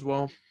film as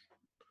well.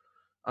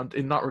 And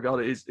in that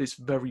regard, it's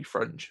very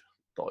French,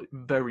 like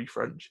very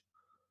French.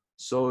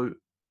 So,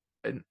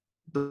 and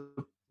the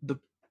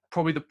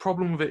probably the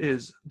problem with it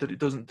is that it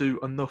doesn't do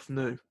enough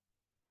new,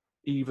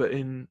 either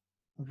in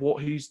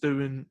what he's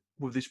doing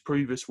with his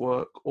previous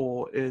work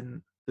or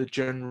in the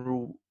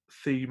general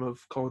theme of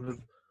kind of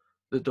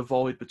the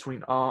divide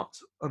between art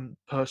and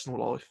personal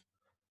life.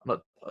 And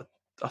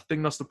I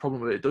think that's the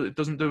problem with it. It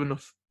doesn't do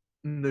enough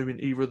new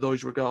in either of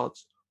those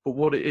regards. But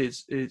what it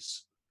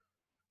is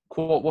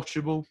quite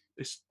watchable.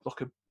 It's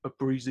like a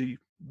breezy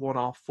 1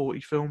 hour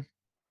 40 film.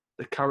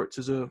 The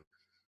characters are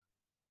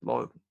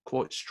like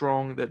quite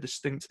strong. They're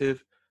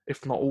distinctive,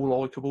 if not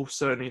all likable.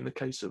 Certainly in the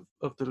case of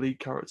the lead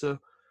character,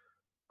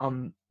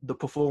 and the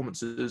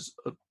performances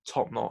are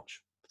top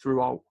notch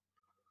throughout.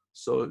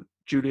 So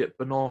Juliette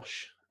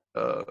Binoche,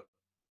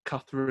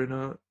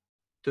 Catherine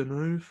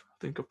Deneuve, I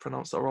think I've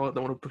pronounced that right. I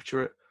don't want to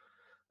butcher it.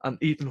 And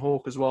Ethan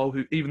Hawke as well,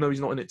 who, even though he's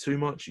not in it too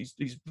much,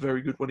 he's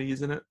very good when he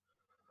is in it.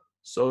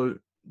 So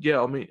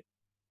yeah, I mean,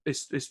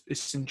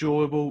 it's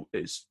enjoyable.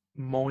 It's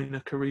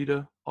minor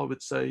Koreeda, I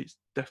would say. It's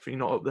definitely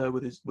not up there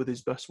with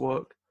his best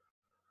work,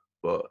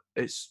 but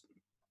it's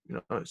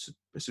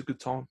a good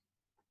time.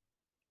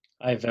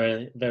 I have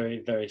very, very,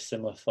 very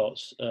similar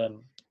thoughts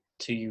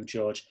to you,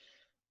 George.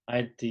 I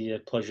had the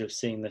pleasure of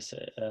seeing this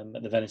at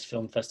the Venice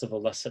Film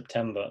Festival last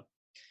September,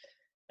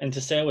 and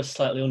to say I was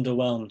slightly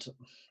underwhelmed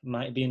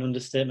might be an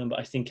understatement. But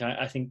I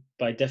think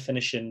by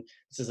definition,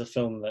 this is a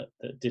film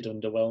that did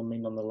underwhelm me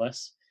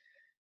nonetheless.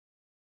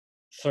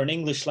 For an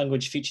English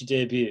language feature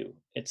debut,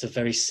 it's a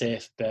very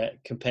safe bet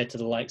compared to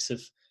the likes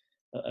of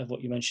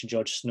what you mentioned,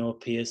 George,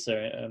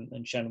 Snowpiercer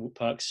and Chan-wook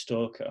Park's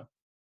Stoker.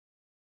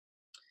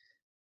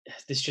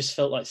 This just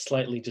felt like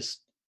slightly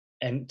just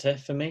empty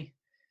for me.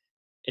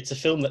 It's a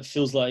film that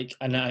feels like,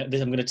 and I'm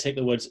going to take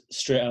the words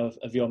straight out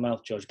of your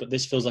mouth, George, but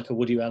this feels like a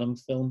Woody Allen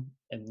film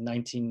in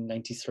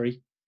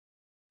 1993.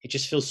 It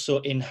just feels so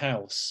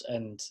in-house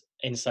and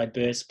inside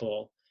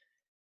baseball.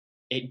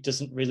 It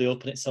doesn't really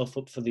open itself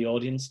up for the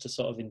audience to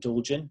sort of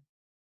indulge in.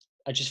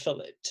 I just felt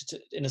that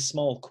in a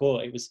small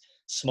quote, it was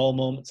small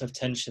moments of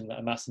tension that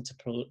amass into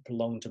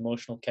prolonged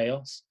emotional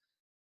chaos,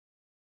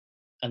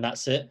 and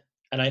that's it.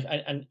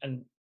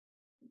 And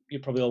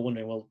you're probably all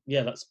wondering, well,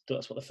 yeah, that's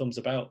what the film's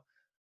about.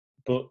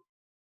 But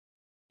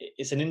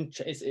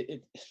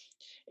the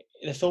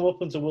film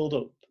opens the world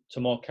up to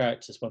more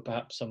characters when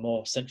perhaps a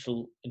more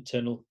central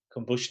internal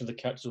combustion of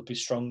the characters would be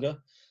stronger.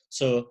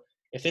 So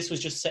if this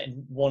was just set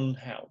in one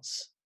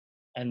house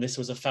and this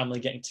was a family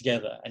getting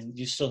together and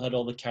you still had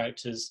all the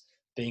characters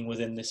being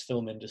within this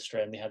film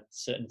industry and they had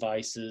certain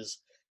vices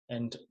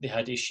and they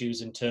had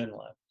issues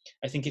internally,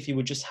 I think if you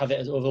would just have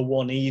it over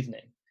one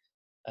evening,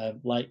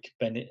 like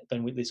Ben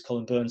Wheatley's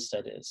Colin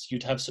Burnstead is,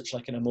 you'd have such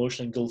like an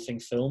emotionally engulfing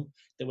film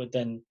that would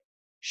then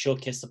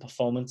showcase the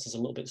performances a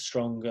little bit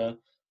stronger.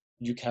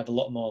 You could have a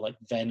lot more like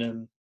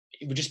venom.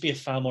 It would just be a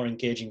far more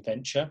engaging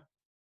venture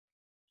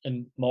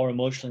and more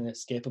emotionally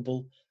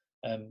escapable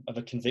of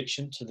a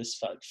conviction to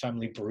this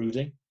family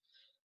brooding.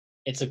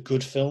 It's a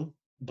good film,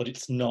 but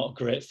it's not a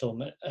great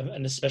film,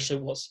 and especially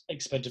what's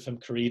expected from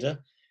Corrida.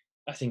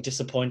 I think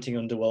disappointing,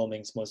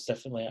 underwhelming is most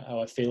definitely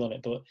how I feel on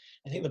it. But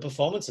I think the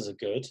performances are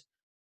good.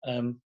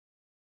 I'm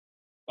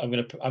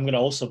gonna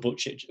also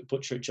butcher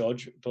it,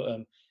 George.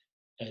 But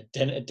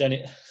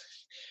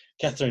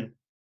Catherine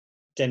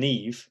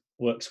Deneuve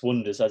works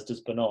wonders, as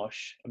does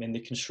Binoche. I mean, they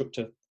construct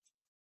a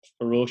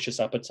ferocious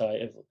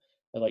appetite of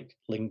like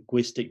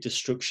linguistic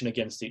destruction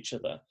against each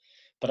other.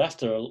 But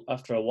after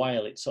a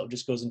while, it sort of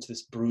just goes into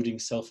this brooding,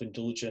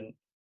 self-indulgent,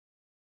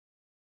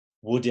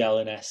 Woody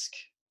Allen-esque.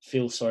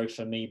 Feel sorry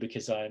for me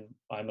because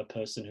I'm a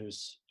person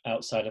who's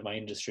outside of my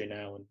industry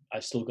now, and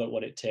I've still got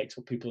what it takes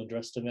for people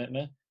underestimate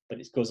me. But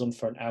it goes on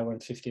for an hour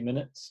and 50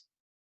 minutes.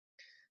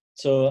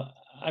 So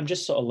I'm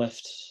just sort of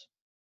left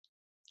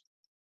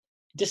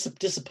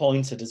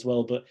disappointed as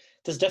well, but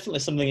there's definitely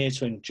something here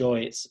to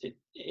enjoy.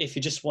 If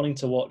you're just wanting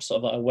to watch sort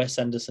of like a Wes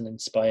Anderson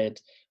inspired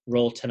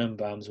Royal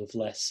Tenenbaums with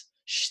less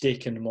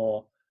shtick and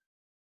more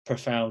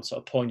profound sort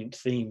of poignant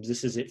themes,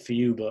 this is it for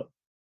you. But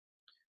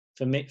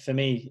for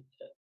me,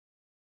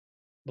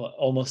 but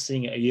almost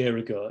seeing it a year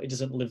ago, it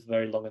doesn't live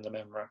very long in the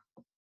memory.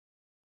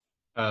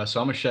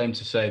 So I'm ashamed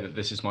to say that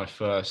this is my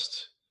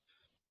first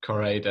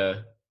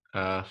Corrida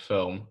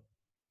film.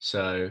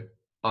 So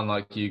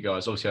unlike you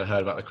guys, obviously I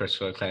heard about the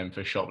critical acclaim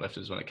for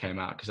Shoplifters when it came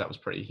out because that was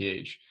pretty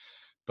huge.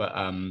 But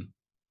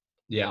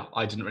yeah,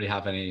 I didn't really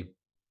have any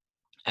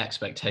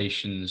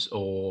expectations,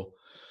 or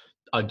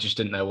I just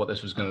didn't know what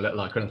this was going to look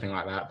like or anything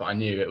like that. But I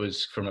knew it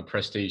was from a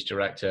prestige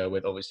director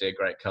with obviously a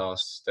great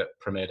cast that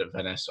premiered at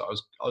Venice. So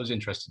I was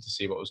interested to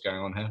see what was going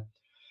on here.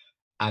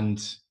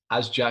 And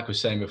as Jack was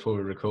saying before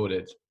we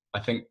recorded, I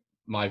think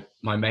my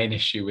main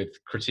issue with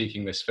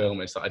critiquing this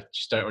film is that I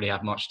just don't really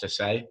have much to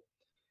say.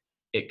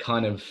 It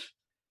kind of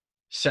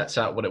sets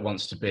out what it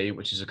wants to be,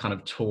 which is a kind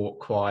of taut,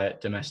 quiet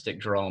domestic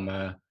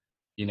drama,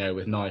 you know,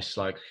 with nice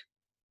like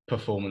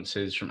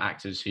performances from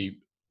actors who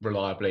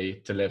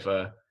reliably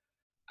deliver,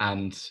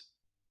 and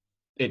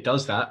it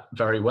does that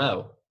very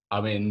well.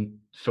 I mean,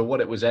 for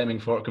what it was aiming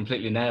for, it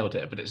completely nailed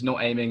it, but it's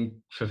not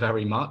aiming for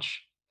very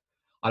much.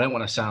 I don't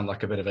want to sound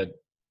like a bit of a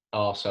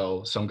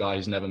arsehole, some guy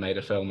who's never made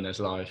a film in his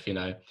life, you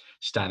know,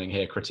 standing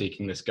here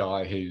critiquing this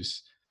guy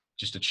who's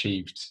just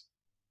achieved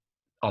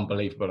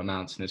unbelievable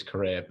amounts in his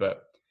career.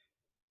 But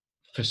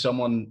for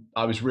someone,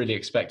 I was really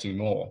expecting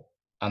more,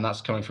 and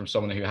that's coming from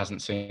someone who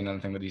hasn't seen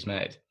anything that he's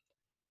made.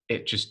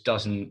 It just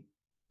doesn't.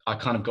 I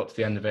kind of got to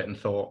the end of it and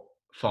thought,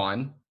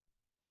 fine,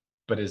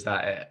 but is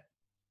that it?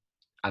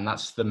 And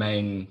that's the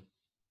main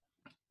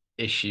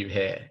issue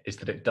here, is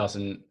that it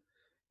doesn't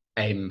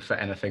aim for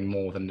anything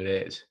more than it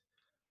is.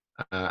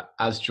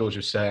 As George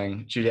was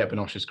saying, Juliette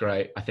Binoche is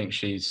great. I think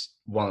she's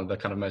one of the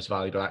kind of most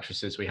valuable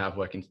actresses we have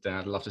working today.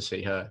 I'd love to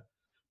see her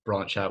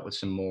branch out with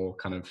some more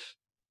kind of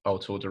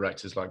auteur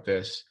directors like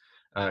this.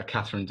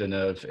 Catherine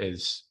Deneuve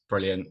is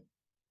brilliant.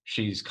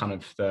 She's kind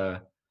of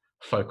the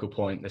focal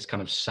point, this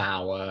kind of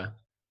sour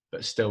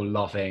but still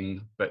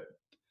loving but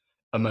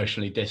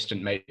emotionally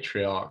distant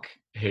matriarch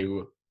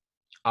who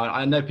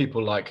I know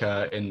people like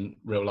her in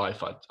real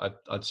life,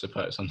 I'd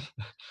suppose.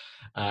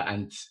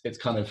 And it's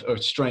kind of a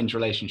strange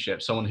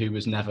relationship. Someone who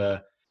was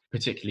never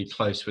particularly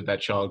close with their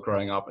child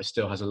growing up, but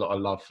still has a lot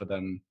of love for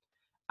them.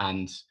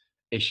 And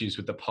issues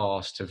with the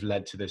past have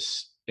led to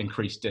this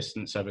increased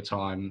distance over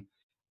time.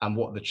 And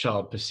what the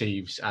child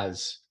perceives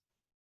as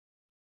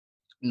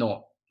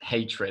not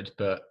hatred,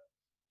 but,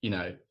 you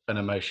know, an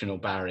emotional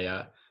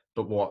barrier,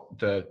 but what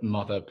the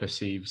mother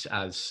perceives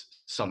as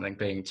something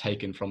being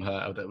taken from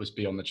her that was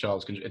beyond the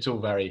child's control. It's all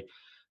very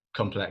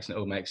complex, and it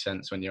all makes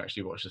sense when you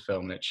actually watch the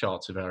film, and it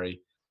charts a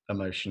very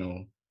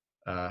emotional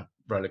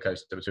roller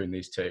coaster between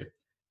these two.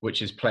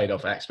 which is played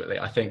off expertly.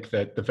 I think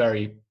that the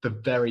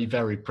very,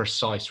 very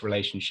precise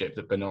relationship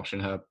that Binoche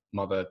and her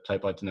mother,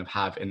 played by Deneuve,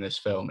 have in this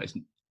film is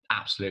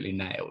absolutely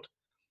nailed.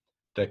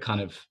 The kind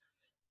of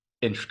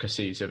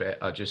intricacies of it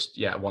are just,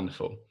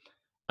 wonderful.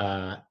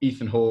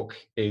 Ethan Hawke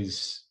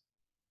is,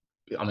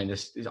 I mean,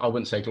 I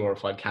wouldn't say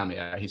glorified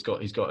cameo. He's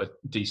got a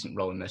decent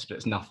role in this, but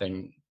it's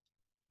nothing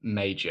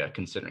major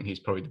considering he's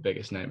probably the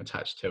biggest name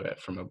attached to it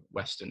from a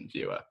Western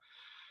viewer.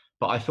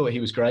 But I thought he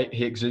was great.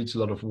 He exudes a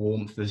lot of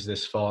warmth as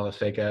this father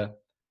figure.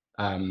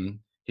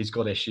 He's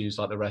got issues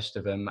like the rest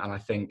of them, and I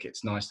think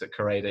it's nice that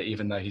Correia,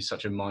 even though he's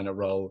such a minor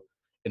role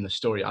in the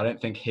story, I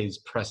don't think his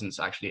presence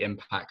actually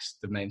impacts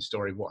the main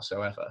story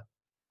whatsoever,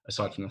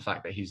 aside from the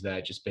fact that he's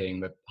there just being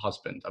the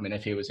husband. I mean,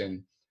 if he was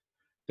in,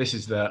 this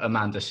is the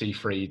Amanda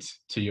Seyfried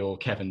to your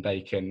Kevin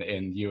Bacon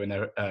in You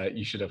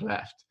Should Have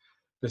Left.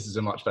 This is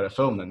a much better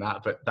film than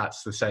that, but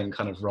that's the same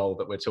kind of role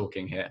that we're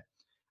talking here.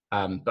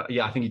 But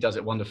yeah, I think he does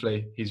it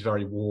wonderfully. He's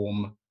very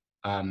warm,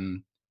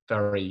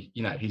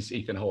 he's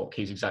Ethan Hawke.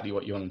 He's exactly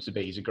what you want him to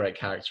be. He's a great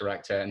character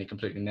actor, and he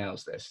completely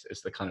nails this.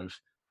 It's the kind of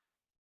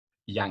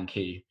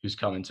Yankee who's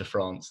coming to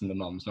France and the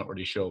mum's not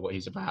really sure what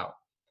he's about.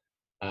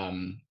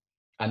 And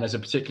there's a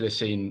particular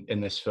scene in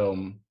this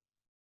film,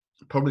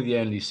 probably the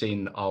only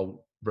scene that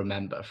I'll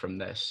remember from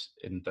this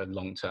in the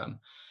long term,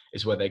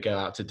 is where they go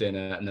out to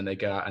dinner and then they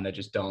go out and they're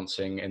just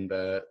dancing in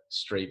the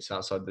streets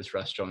outside this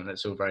restaurant, and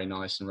it's all very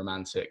nice and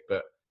romantic.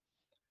 But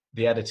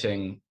the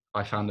editing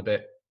I found a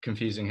bit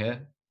confusing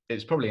here.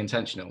 It's probably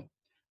intentional,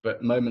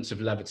 but moments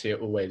of levity are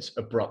always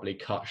abruptly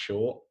cut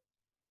short,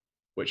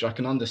 which I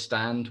can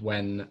understand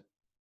when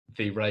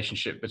the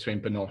relationship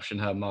between Binoche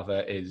and her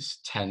mother is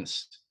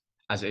tense,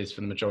 as it is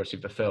for the majority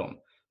of the film.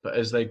 But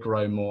as they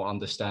grow more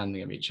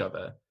understanding of each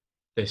other,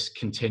 this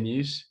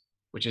continues,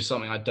 which is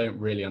something I don't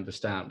really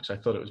understand, because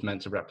I thought it was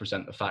meant to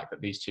represent the fact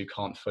that these two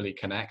can't fully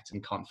connect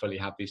and can't fully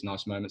have these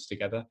nice moments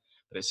together.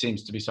 But it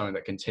seems to be something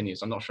that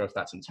continues. I'm not sure if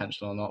that's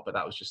intentional or not, but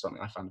that was just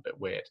something I found a bit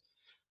weird.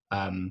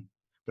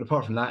 But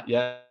apart from that,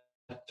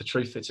 the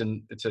truth, it's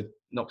a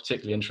not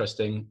particularly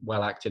interesting,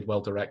 well acted,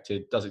 well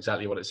directed, does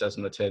exactly what it says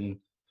on the tin.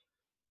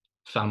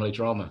 Family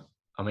drama.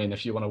 I mean,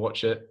 if you want to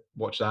watch it,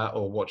 watch that,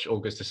 or watch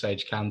August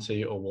Osage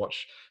County, or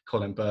watch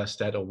Colin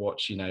Burstead, or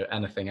watch,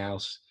 anything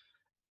else.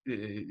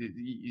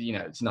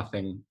 It's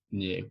nothing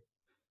new.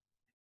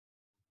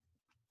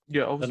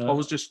 Yeah, I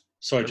was just...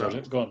 Sorry,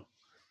 George, go on.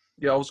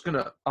 Yeah, I was going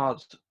to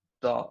add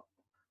that I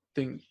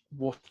think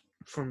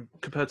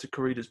compared to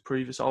Correia's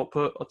previous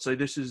output, I'd say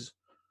this is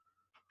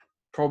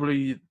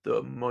probably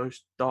the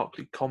most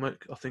darkly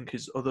comic. I think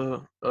his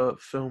other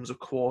films are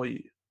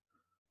quite,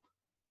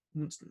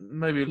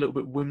 maybe a little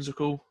bit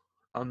whimsical,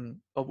 and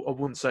I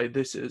wouldn't say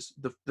this is.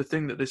 The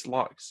thing that this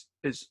lacks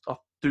is, I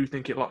do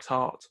think it lacks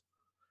heart.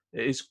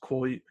 It is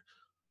quite,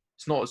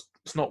 it's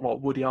not like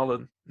Woody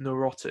Allen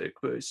neurotic,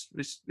 but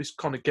it's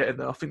kind of getting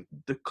there. I think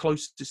the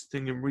closest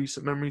thing in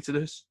recent memory to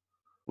this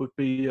would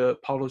be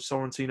Paolo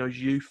Sorrentino's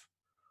Youth.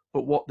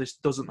 But what this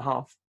doesn't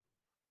have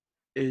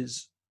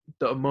is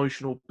the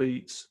emotional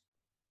beats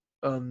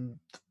and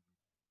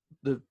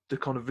the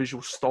kind of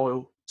visual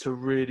style to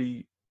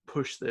really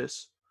push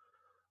this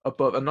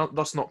above. And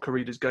that's not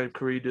Correia's game.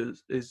 Correia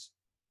is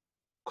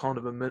kind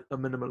of a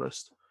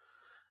minimalist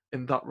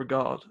in that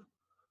regard.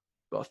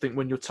 But I think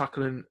when you're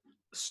tackling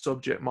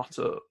subject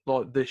matter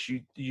like this,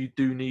 you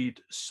do need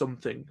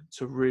something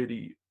to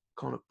really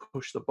kind of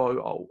push the boat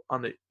out.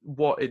 And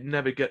it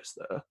never gets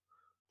there.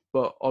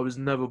 But I was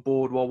never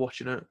bored while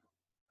watching it.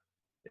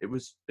 It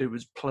was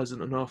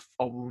pleasant enough.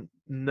 I will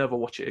never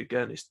watch it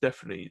again. It's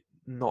definitely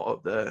not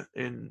up there.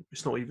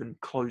 It's not even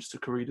close to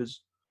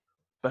Correia's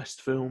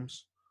best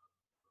films.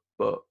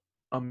 But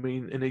I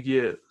mean, in a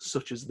year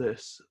such as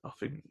this, I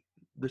think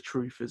the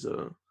truth is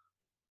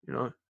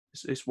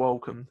it's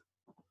welcomed.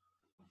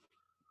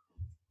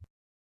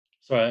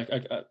 Sorry,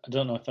 I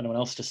don't know if anyone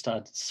else just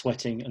started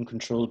sweating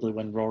uncontrollably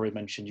when Rory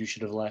mentioned You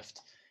Should Have Left.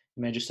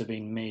 It may just have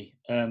been me.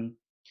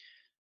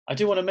 I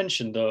do want to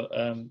mention, though,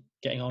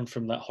 getting on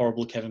from that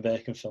horrible Kevin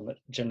Bacon film that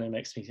generally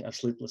makes me have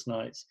sleepless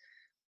nights,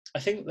 I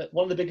think that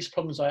one of the biggest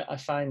problems I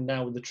find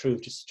now with The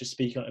Truth, just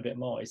speaking on it a bit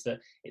more, is that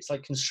it's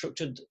like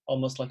constructed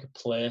almost like a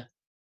play,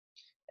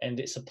 and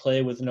it's a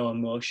play with no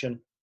emotion.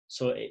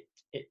 So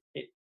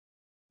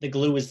the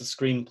glue is the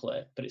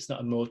screenplay, but it's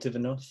not emotive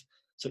enough.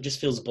 So it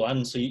just feels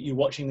bland. So you're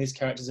watching these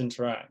characters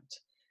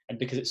interact, and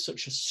because it's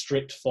such a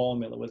strict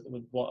formula with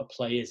what a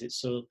play is,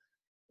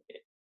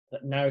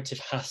 that narrative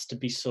has to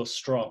be so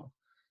strong.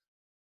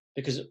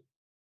 Because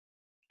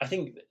I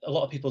think a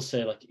lot of people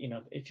say, like,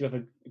 if you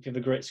have a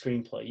great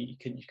screenplay, you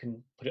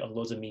can put it on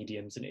loads of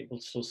mediums and it will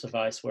still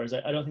suffice. Whereas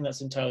I don't think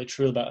that's entirely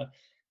true about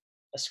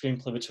a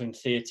screenplay between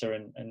theatre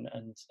and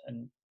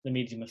the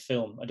medium of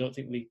film. I don't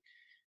think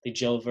they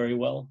gel very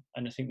well.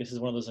 And I think this is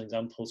one of those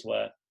examples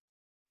where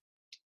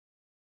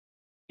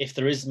if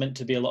there is meant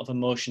to be a lot of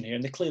emotion here,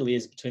 and there clearly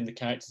is between the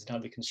characters and how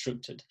they're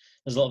constructed,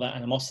 there's a lot of that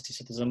animosity,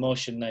 so there's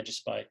emotion there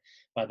just by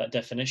that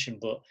definition,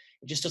 but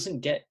it just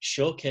doesn't get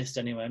showcased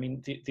anyway. I mean,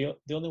 the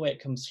only way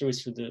it comes through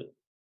is through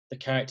the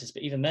characters,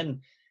 but even then,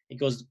 it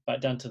goes back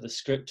down to the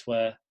script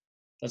where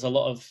there's a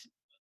lot of.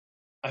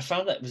 I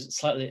found that it was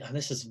slightly, and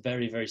this is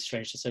very, very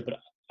strange to say, but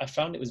I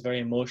found it was very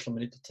emotional,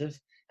 manipulative.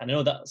 And I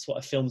know that's what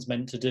a film's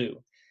meant to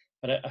do,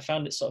 but I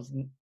found it sort of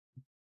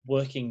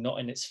working not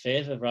in its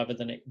favor, rather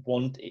than it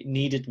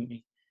needed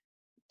me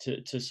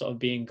to sort of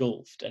be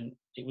engulfed, and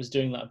it was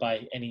doing that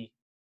by any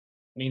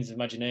means of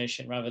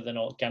imagination rather than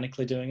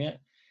organically doing it.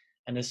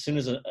 And as soon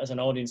as an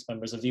audience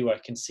member, as a viewer, I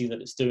can see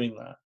that it's doing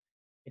that.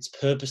 It's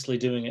purposely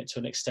doing it to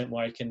an extent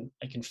where I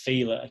can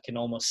feel it. I can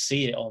almost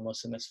see it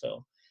almost in this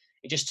film.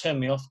 It just turned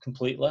me off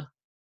completely.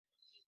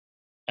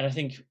 And I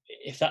think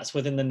if that's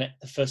within the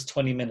first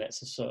 20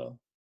 minutes or so,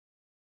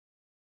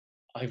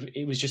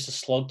 it was just a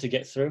slog to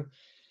get through.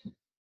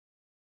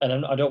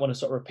 And I don't want to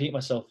sort of repeat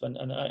myself. And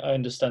I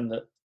understand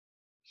that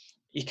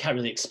you can't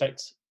really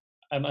expect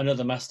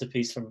another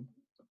masterpiece from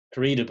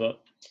Corrida,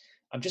 but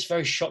I'm just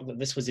very shocked that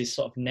this was his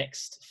sort of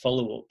next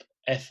follow-up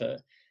effort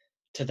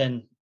to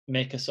then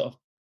make a sort of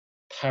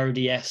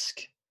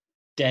parody-esque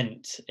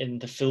dent in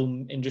the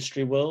film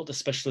industry world,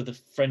 especially the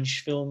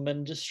French film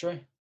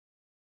industry.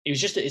 It's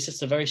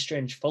just a very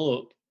strange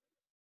follow-up.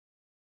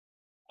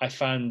 I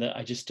found that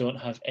I just don't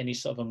have any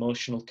sort of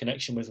emotional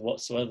connection with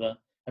whatsoever.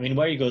 I mean,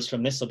 where he goes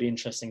from this will be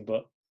interesting,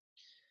 but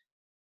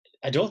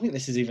I don't think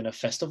this is even a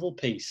festival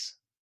piece.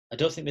 I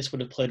don't think this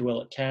would have played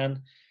well at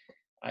Cannes.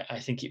 I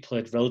think it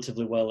played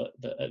relatively well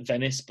at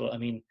Venice, but I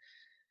mean,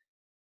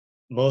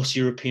 most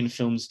European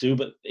films do,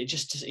 but it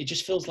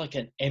just feels like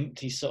an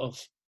empty sort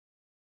of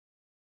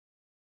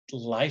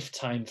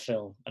Lifetime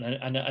film.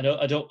 And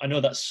I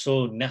know that's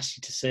so nasty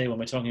to say when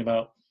we're talking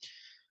about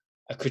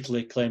a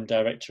critically acclaimed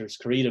director as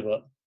Corrida,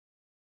 but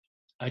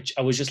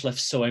I was just left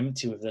so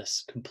empty with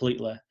this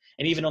completely.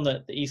 And even on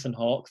the Ethan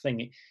Hawke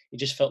thing, it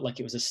just felt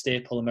like it was a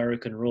staple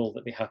American role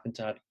that they happened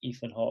to have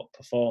Ethan Hawke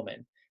perform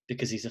in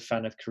because he's a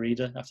fan of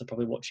Corrida after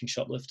probably watching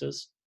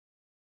Shoplifters.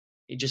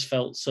 It just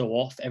felt so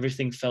off.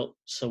 Everything felt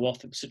so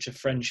off. It was such a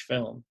French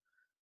film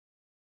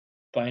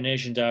by an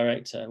Asian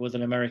director with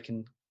an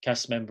American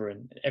cast member,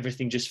 and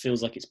everything just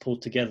feels like it's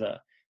pulled together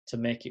to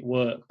make it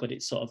work. But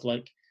it's sort of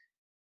like,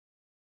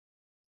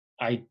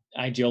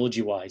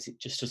 ideology-wise, it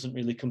just doesn't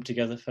really come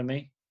together for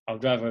me. I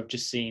would rather have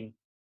just seen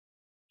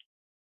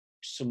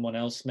someone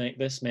else make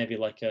this, maybe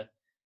like a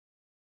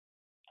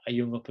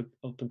young up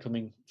and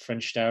coming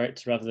French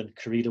director, rather than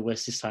Corrida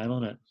waste his time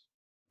on it.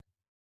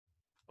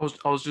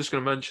 I was just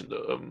going to mention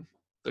that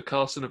the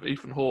casting of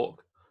Ethan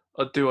Hawke,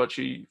 I do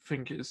actually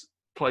think is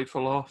played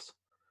for laughs,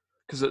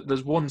 because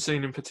there's one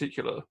scene in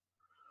particular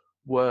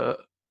where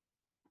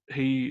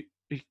he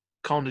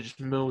kind of just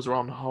mills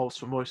around the house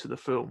for most of the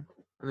film,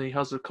 and he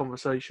has a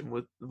conversation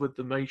with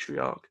the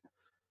matriarch,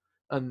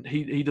 and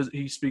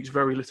he speaks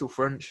very little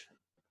French,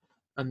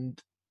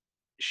 and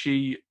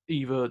she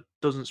either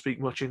doesn't speak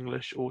much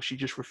English or she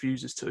just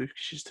refuses to.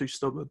 She's too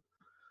stubborn.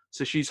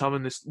 So she's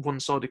having this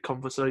one-sided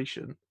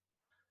conversation,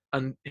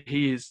 and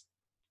he is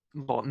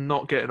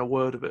not getting a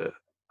word of it.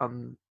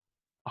 And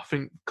I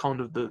think kind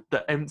of the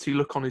empty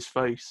look on his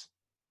face,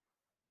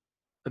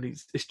 and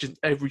it's just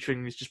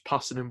everything is just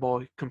passing him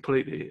by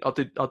completely.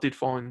 I did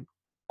find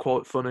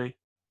quite funny,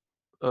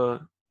 to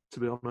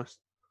be honest.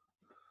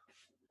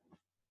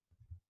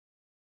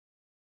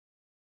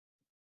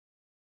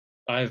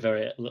 I have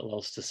very little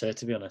else to say,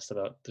 to be honest,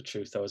 about The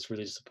Truth. I was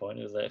really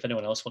disappointed with it. If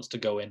anyone else wants to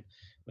go in,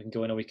 we can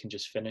go in, or we can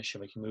just finish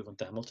and we can move on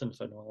to Hamilton if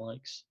anyone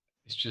likes.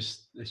 It's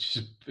just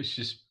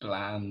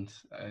bland.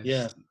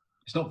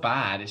 It's not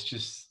bad. It's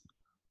just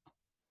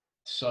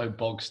so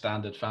bog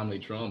standard family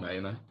drama,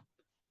 you know.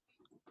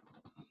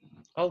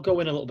 I'll go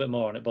in a little bit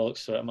more on it, bollocks,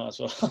 so I might as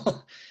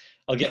well.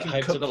 I'll get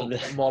hyped up for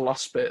this. My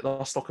last bit.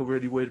 That's like a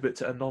really weird bit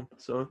to end on.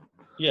 So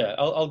yeah,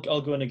 I'll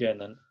go in again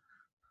then.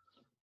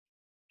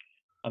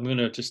 I'm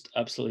gonna just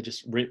absolutely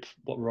just rip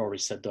what Rory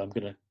said, though. I'm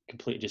gonna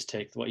completely just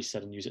take what he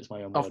said and use it as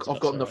my own words. I've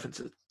got nothing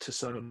to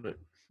say on it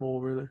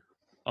more, really.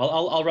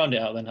 I'll round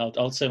it out then.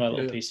 I'll say my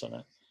little piece on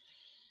it.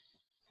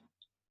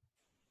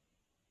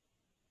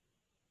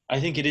 I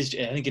think it is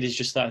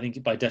just that. I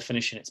think by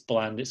definition it's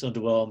bland, it's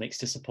underwhelming, it's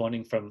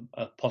disappointing from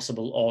a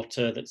possible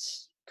auteur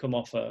that's come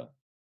off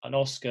an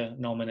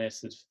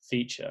Oscar-nominated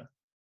feature.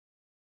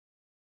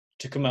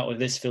 To come out with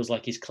this feels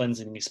like he's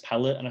cleansing his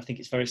palate, and I think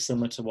it's very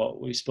similar to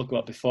what we spoke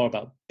about before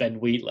about Ben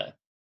Wheatley.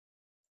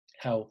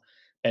 How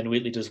Ben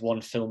Wheatley does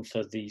one film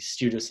for the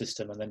studio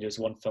system and then does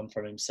one film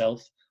for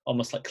himself,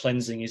 almost like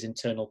cleansing his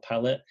internal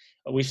palate.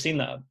 We've seen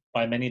that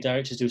by many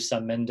directors do.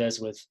 Sam Mendes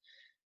with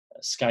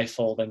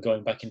Skyfall, then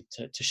going back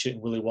into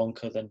shooting Willy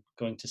Wonka, then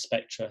going to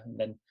Spectre, and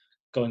then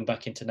going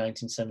back into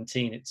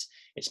 1917.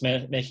 It's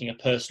making a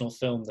personal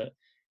film that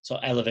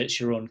sort of elevates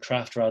your own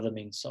craft rather than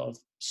being sort of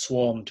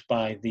swarmed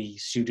by the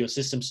studio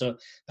system. So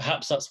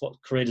perhaps that's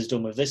what Corrida's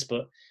done with this,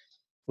 but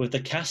with the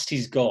cast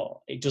he's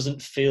got, it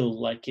doesn't feel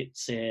like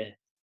it's a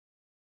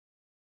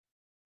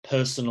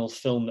personal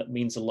film that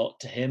means a lot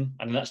to him.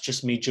 And that's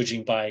just me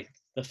judging by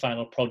the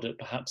final product.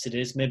 Perhaps it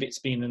is. Maybe it's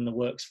been in the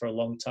works for a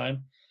long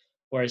time.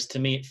 Whereas to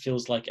me, it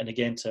feels like, and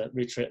again, to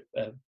reiterate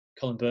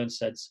Colin Burns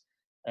said,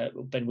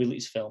 Ben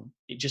Wheatley's film,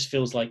 it just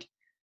feels like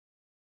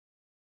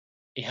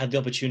he had the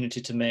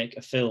opportunity to make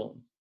a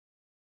film.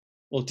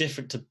 Well,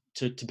 different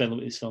to Ben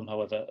Wheatley's film,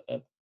 however.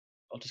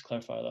 I'll just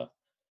clarify that.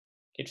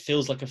 It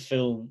feels like a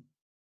film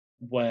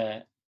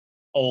where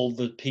all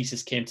the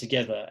pieces came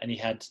together and he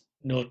had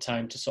no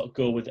time to sort of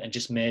go with it and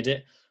just made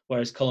it.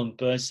 Whereas Colin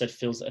Burns said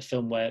feels like a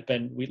film where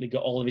Ben Wheatley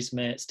got all of his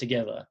mates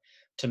together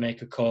to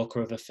make a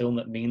corker of a film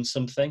that means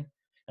something.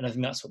 And I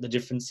think that's what the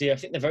difference here. I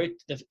think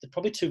they're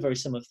probably two very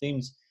similar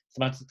themes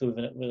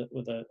thematically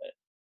with a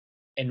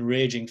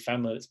enraging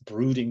family that's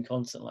brooding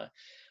constantly.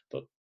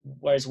 But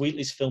whereas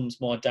Wheatley's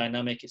film's more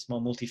dynamic, it's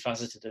more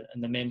multifaceted,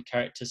 and the main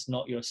character's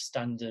not your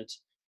standard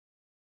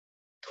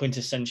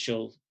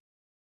quintessential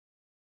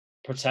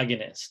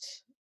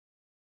protagonist,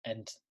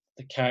 and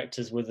the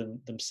characters within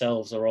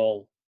themselves are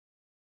all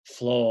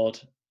flawed,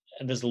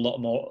 and there's a lot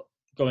more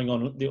going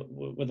on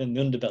within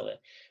the underbelly.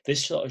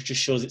 This sort of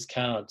just shows its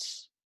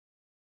cards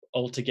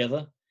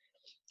altogether.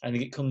 I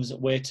think it comes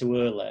way too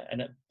early,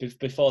 and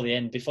before the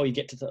end, before you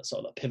get to that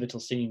sort of pivotal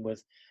scene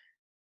with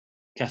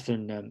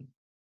Catherine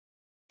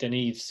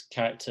Deneuve's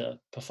character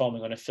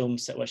performing on a film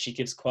set where she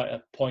gives quite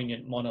a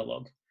poignant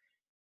monologue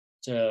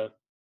to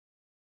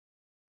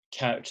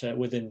character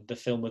within the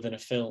film, within a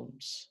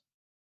film's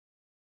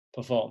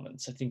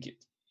performance. I think it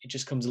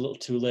just comes a little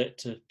too late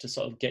to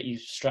sort of get you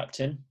strapped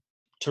in.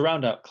 To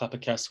round out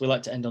Clappercast, we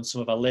like to end on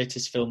some of our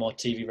latest film or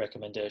TV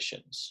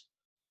recommendations.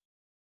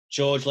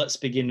 George, let's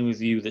begin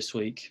with you this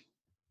week.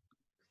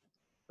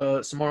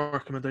 So my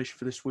recommendation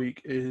for this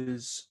week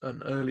is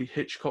an early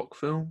Hitchcock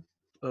film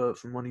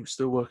from when he was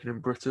still working in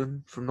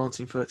Britain, from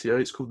 1938.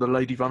 It's called The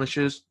Lady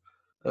Vanishes.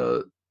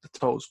 The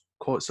title's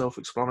quite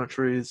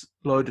self-explanatory. It's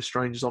a load of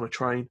strangers on a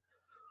train.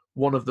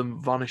 One of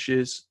them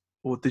vanishes,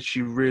 or did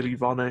she really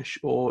vanish,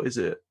 or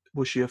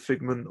was she a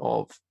figment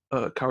of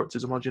a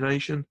character's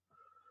imagination?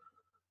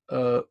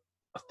 I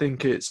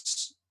think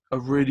it's a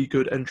really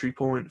good entry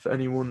point for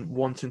anyone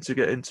wanting to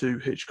get into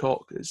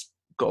Hitchcock. It's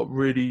got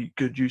really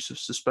good use of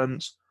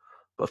suspense,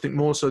 but I think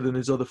more so than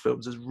his other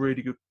films, there's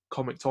really good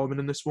comic timing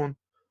in this one.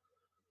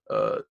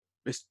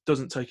 It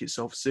doesn't take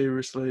itself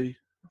seriously.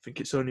 I think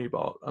it's only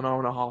about an hour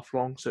and a half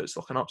long, so it's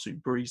like an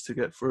absolute breeze to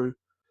get through.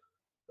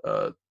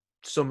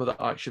 Some of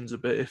the action's a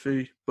bit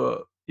iffy,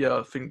 but yeah,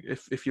 I think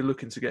if you're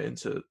looking to get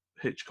into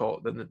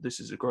Hitchcock, then this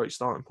is a great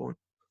starting point.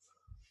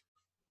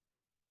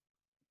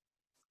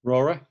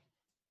 Rory?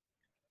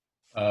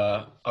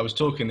 I was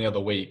talking the other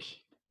week,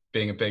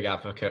 being a big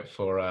advocate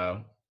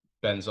for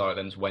Ben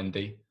Zeitlin's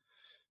Wendy,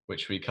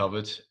 which we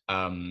covered,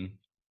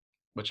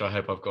 which I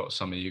hope I've got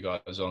some of you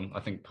guys on. I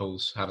think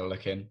Paul's had a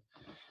look in.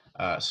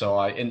 So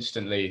I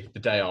instantly, the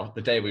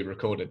day we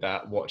recorded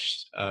that,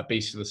 watched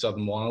Beast of the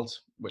Southern Wild,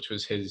 which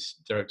was his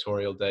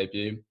directorial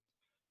debut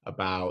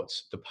about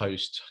the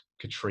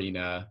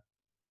post-Katrina,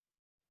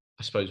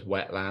 I suppose,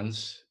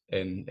 wetlands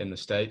in the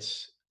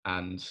States.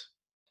 And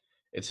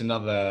it's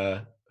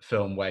another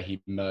film where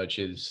he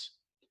merges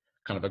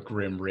kind of a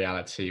grim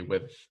reality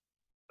with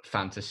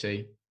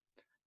fantasy,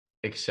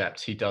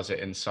 except he does it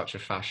in such a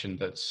fashion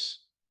that's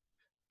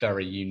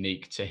very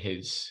unique to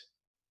his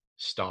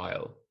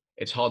style.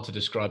 It's hard to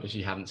describe if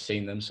you haven't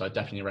seen them, so I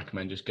definitely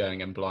recommend just going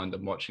in blind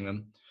and watching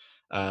them.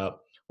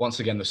 Once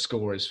again, the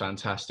score is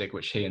fantastic,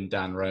 which he and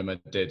Dan Roma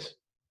did,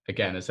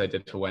 again, as they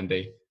did for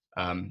Wendy.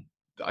 I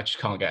just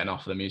can't get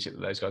enough of the music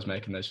that those guys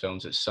make in those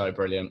films. It's so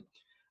brilliant.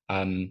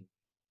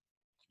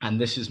 And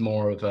this is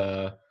more of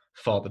a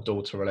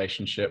father-daughter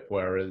relationship,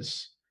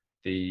 whereas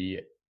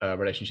the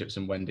relationships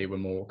in Wendy were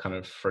more kind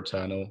of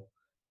fraternal.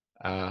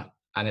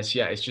 And it's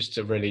just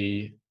a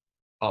really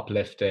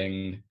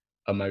uplifting,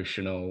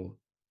 emotional,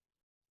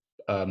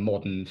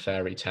 modern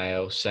fairy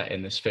tale set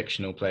in this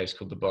fictional place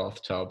called the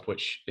Bathtub,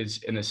 which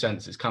is, in a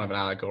sense, it's kind of an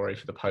allegory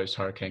for the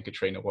post-Hurricane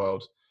Katrina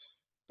world.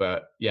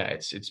 But yeah,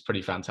 it's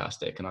pretty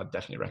fantastic, and I'd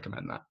definitely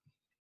recommend that.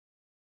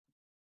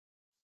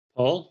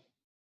 Paul?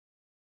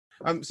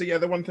 So yeah,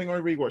 the one thing I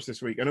rewatched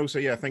this week, and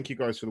also thank you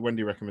guys for the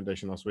Wendy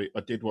recommendation last week. I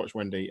did watch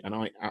Wendy, and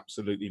I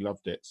absolutely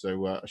loved it.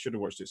 So I should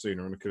have watched it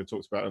sooner, and I could have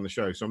talked about it on the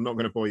show. So I'm not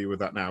going to bore you with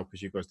that now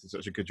because you guys did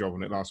such a good job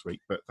on it last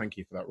week. But thank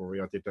you for that, Rory.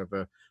 I did have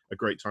a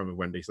great time with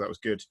Wendy, so that was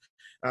good.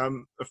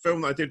 A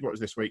film that I did watch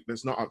this week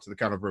that's not up to the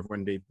caliber of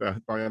Wendy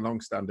by a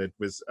long standard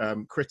was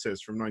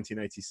Critters from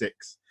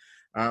 1986.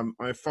 I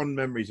have fond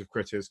memories of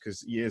Critters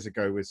because years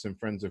ago with some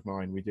friends of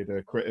mine, we did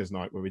a Critters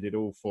night where we did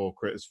all 4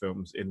 Critters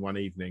films in one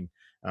evening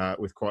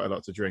with quite a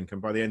lot to drink.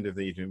 And by the end of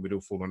the evening, we'd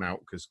all fallen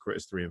out because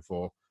Critters 3 and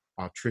 4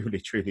 are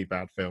truly, truly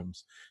bad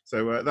films.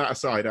 So that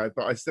aside,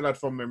 but I still had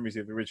fond memories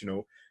of the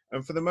original.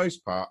 And for the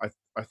most part,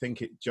 I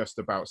think it just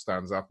about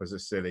stands up as a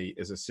silly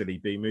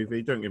B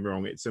movie. Don't get me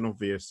wrong, it's an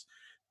obvious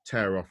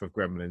tear off of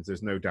Gremlins.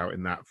 There's no doubt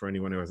in that. For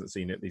anyone who hasn't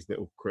seen it, these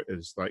little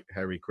critters, like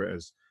hairy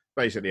critters,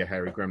 basically a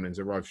hairy gremlins,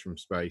 arrives from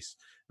space,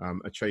 are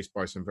chased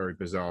by some very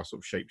bizarre sort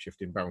of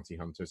shape-shifting bounty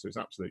hunters. So it's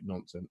absolute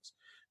nonsense.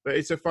 But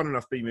it's a fun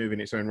enough B movie in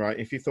its own right.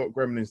 If you thought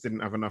Gremlins didn't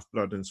have enough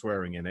blood and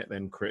swearing in it,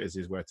 then Critters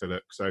is where to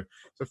look. So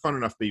it's a fun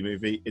enough B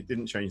movie. It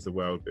didn't change the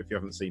world, but if you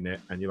haven't seen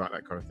it and you like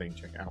that kind of thing,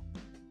 check it out.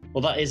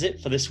 Well, that is it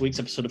for this week's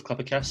episode of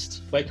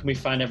Clappercast. Where can we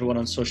find everyone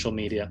on social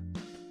media?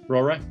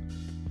 Rory?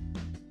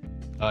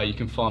 You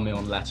can find me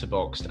on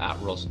Letterboxd at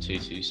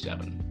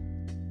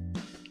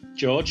Rosa227.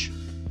 George?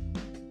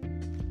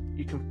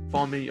 You can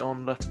find me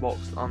on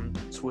Letterboxd and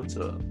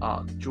Twitter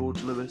at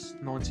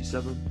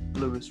GeorgeLewis97,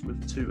 Lewis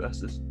with 2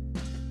 S's.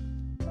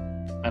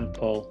 And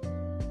Paul?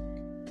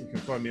 You can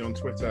find me on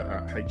Twitter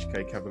at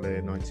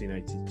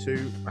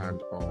HKCavalier1982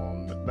 and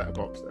on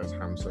Letterboxd as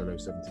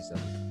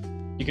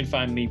HamSolo77. You can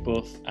find me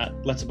both at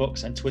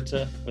Letterboxd and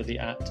Twitter with the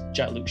at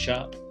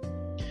JackLukeSharp.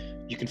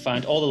 You can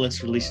find all the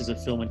latest releases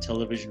of film and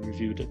television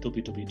reviewed at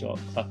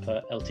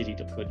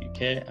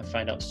www.clapperltd.co.uk and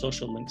find out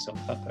social links on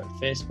Clapper at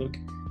Facebook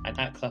and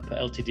at Clapper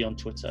Ltd on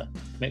Twitter.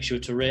 Make sure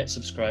to rate,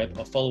 subscribe,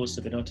 or follow us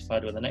to be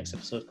notified when the next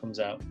episode comes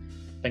out.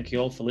 Thank you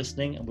all for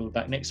listening, and we'll be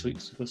back next week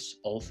to discuss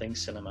all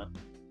things cinema.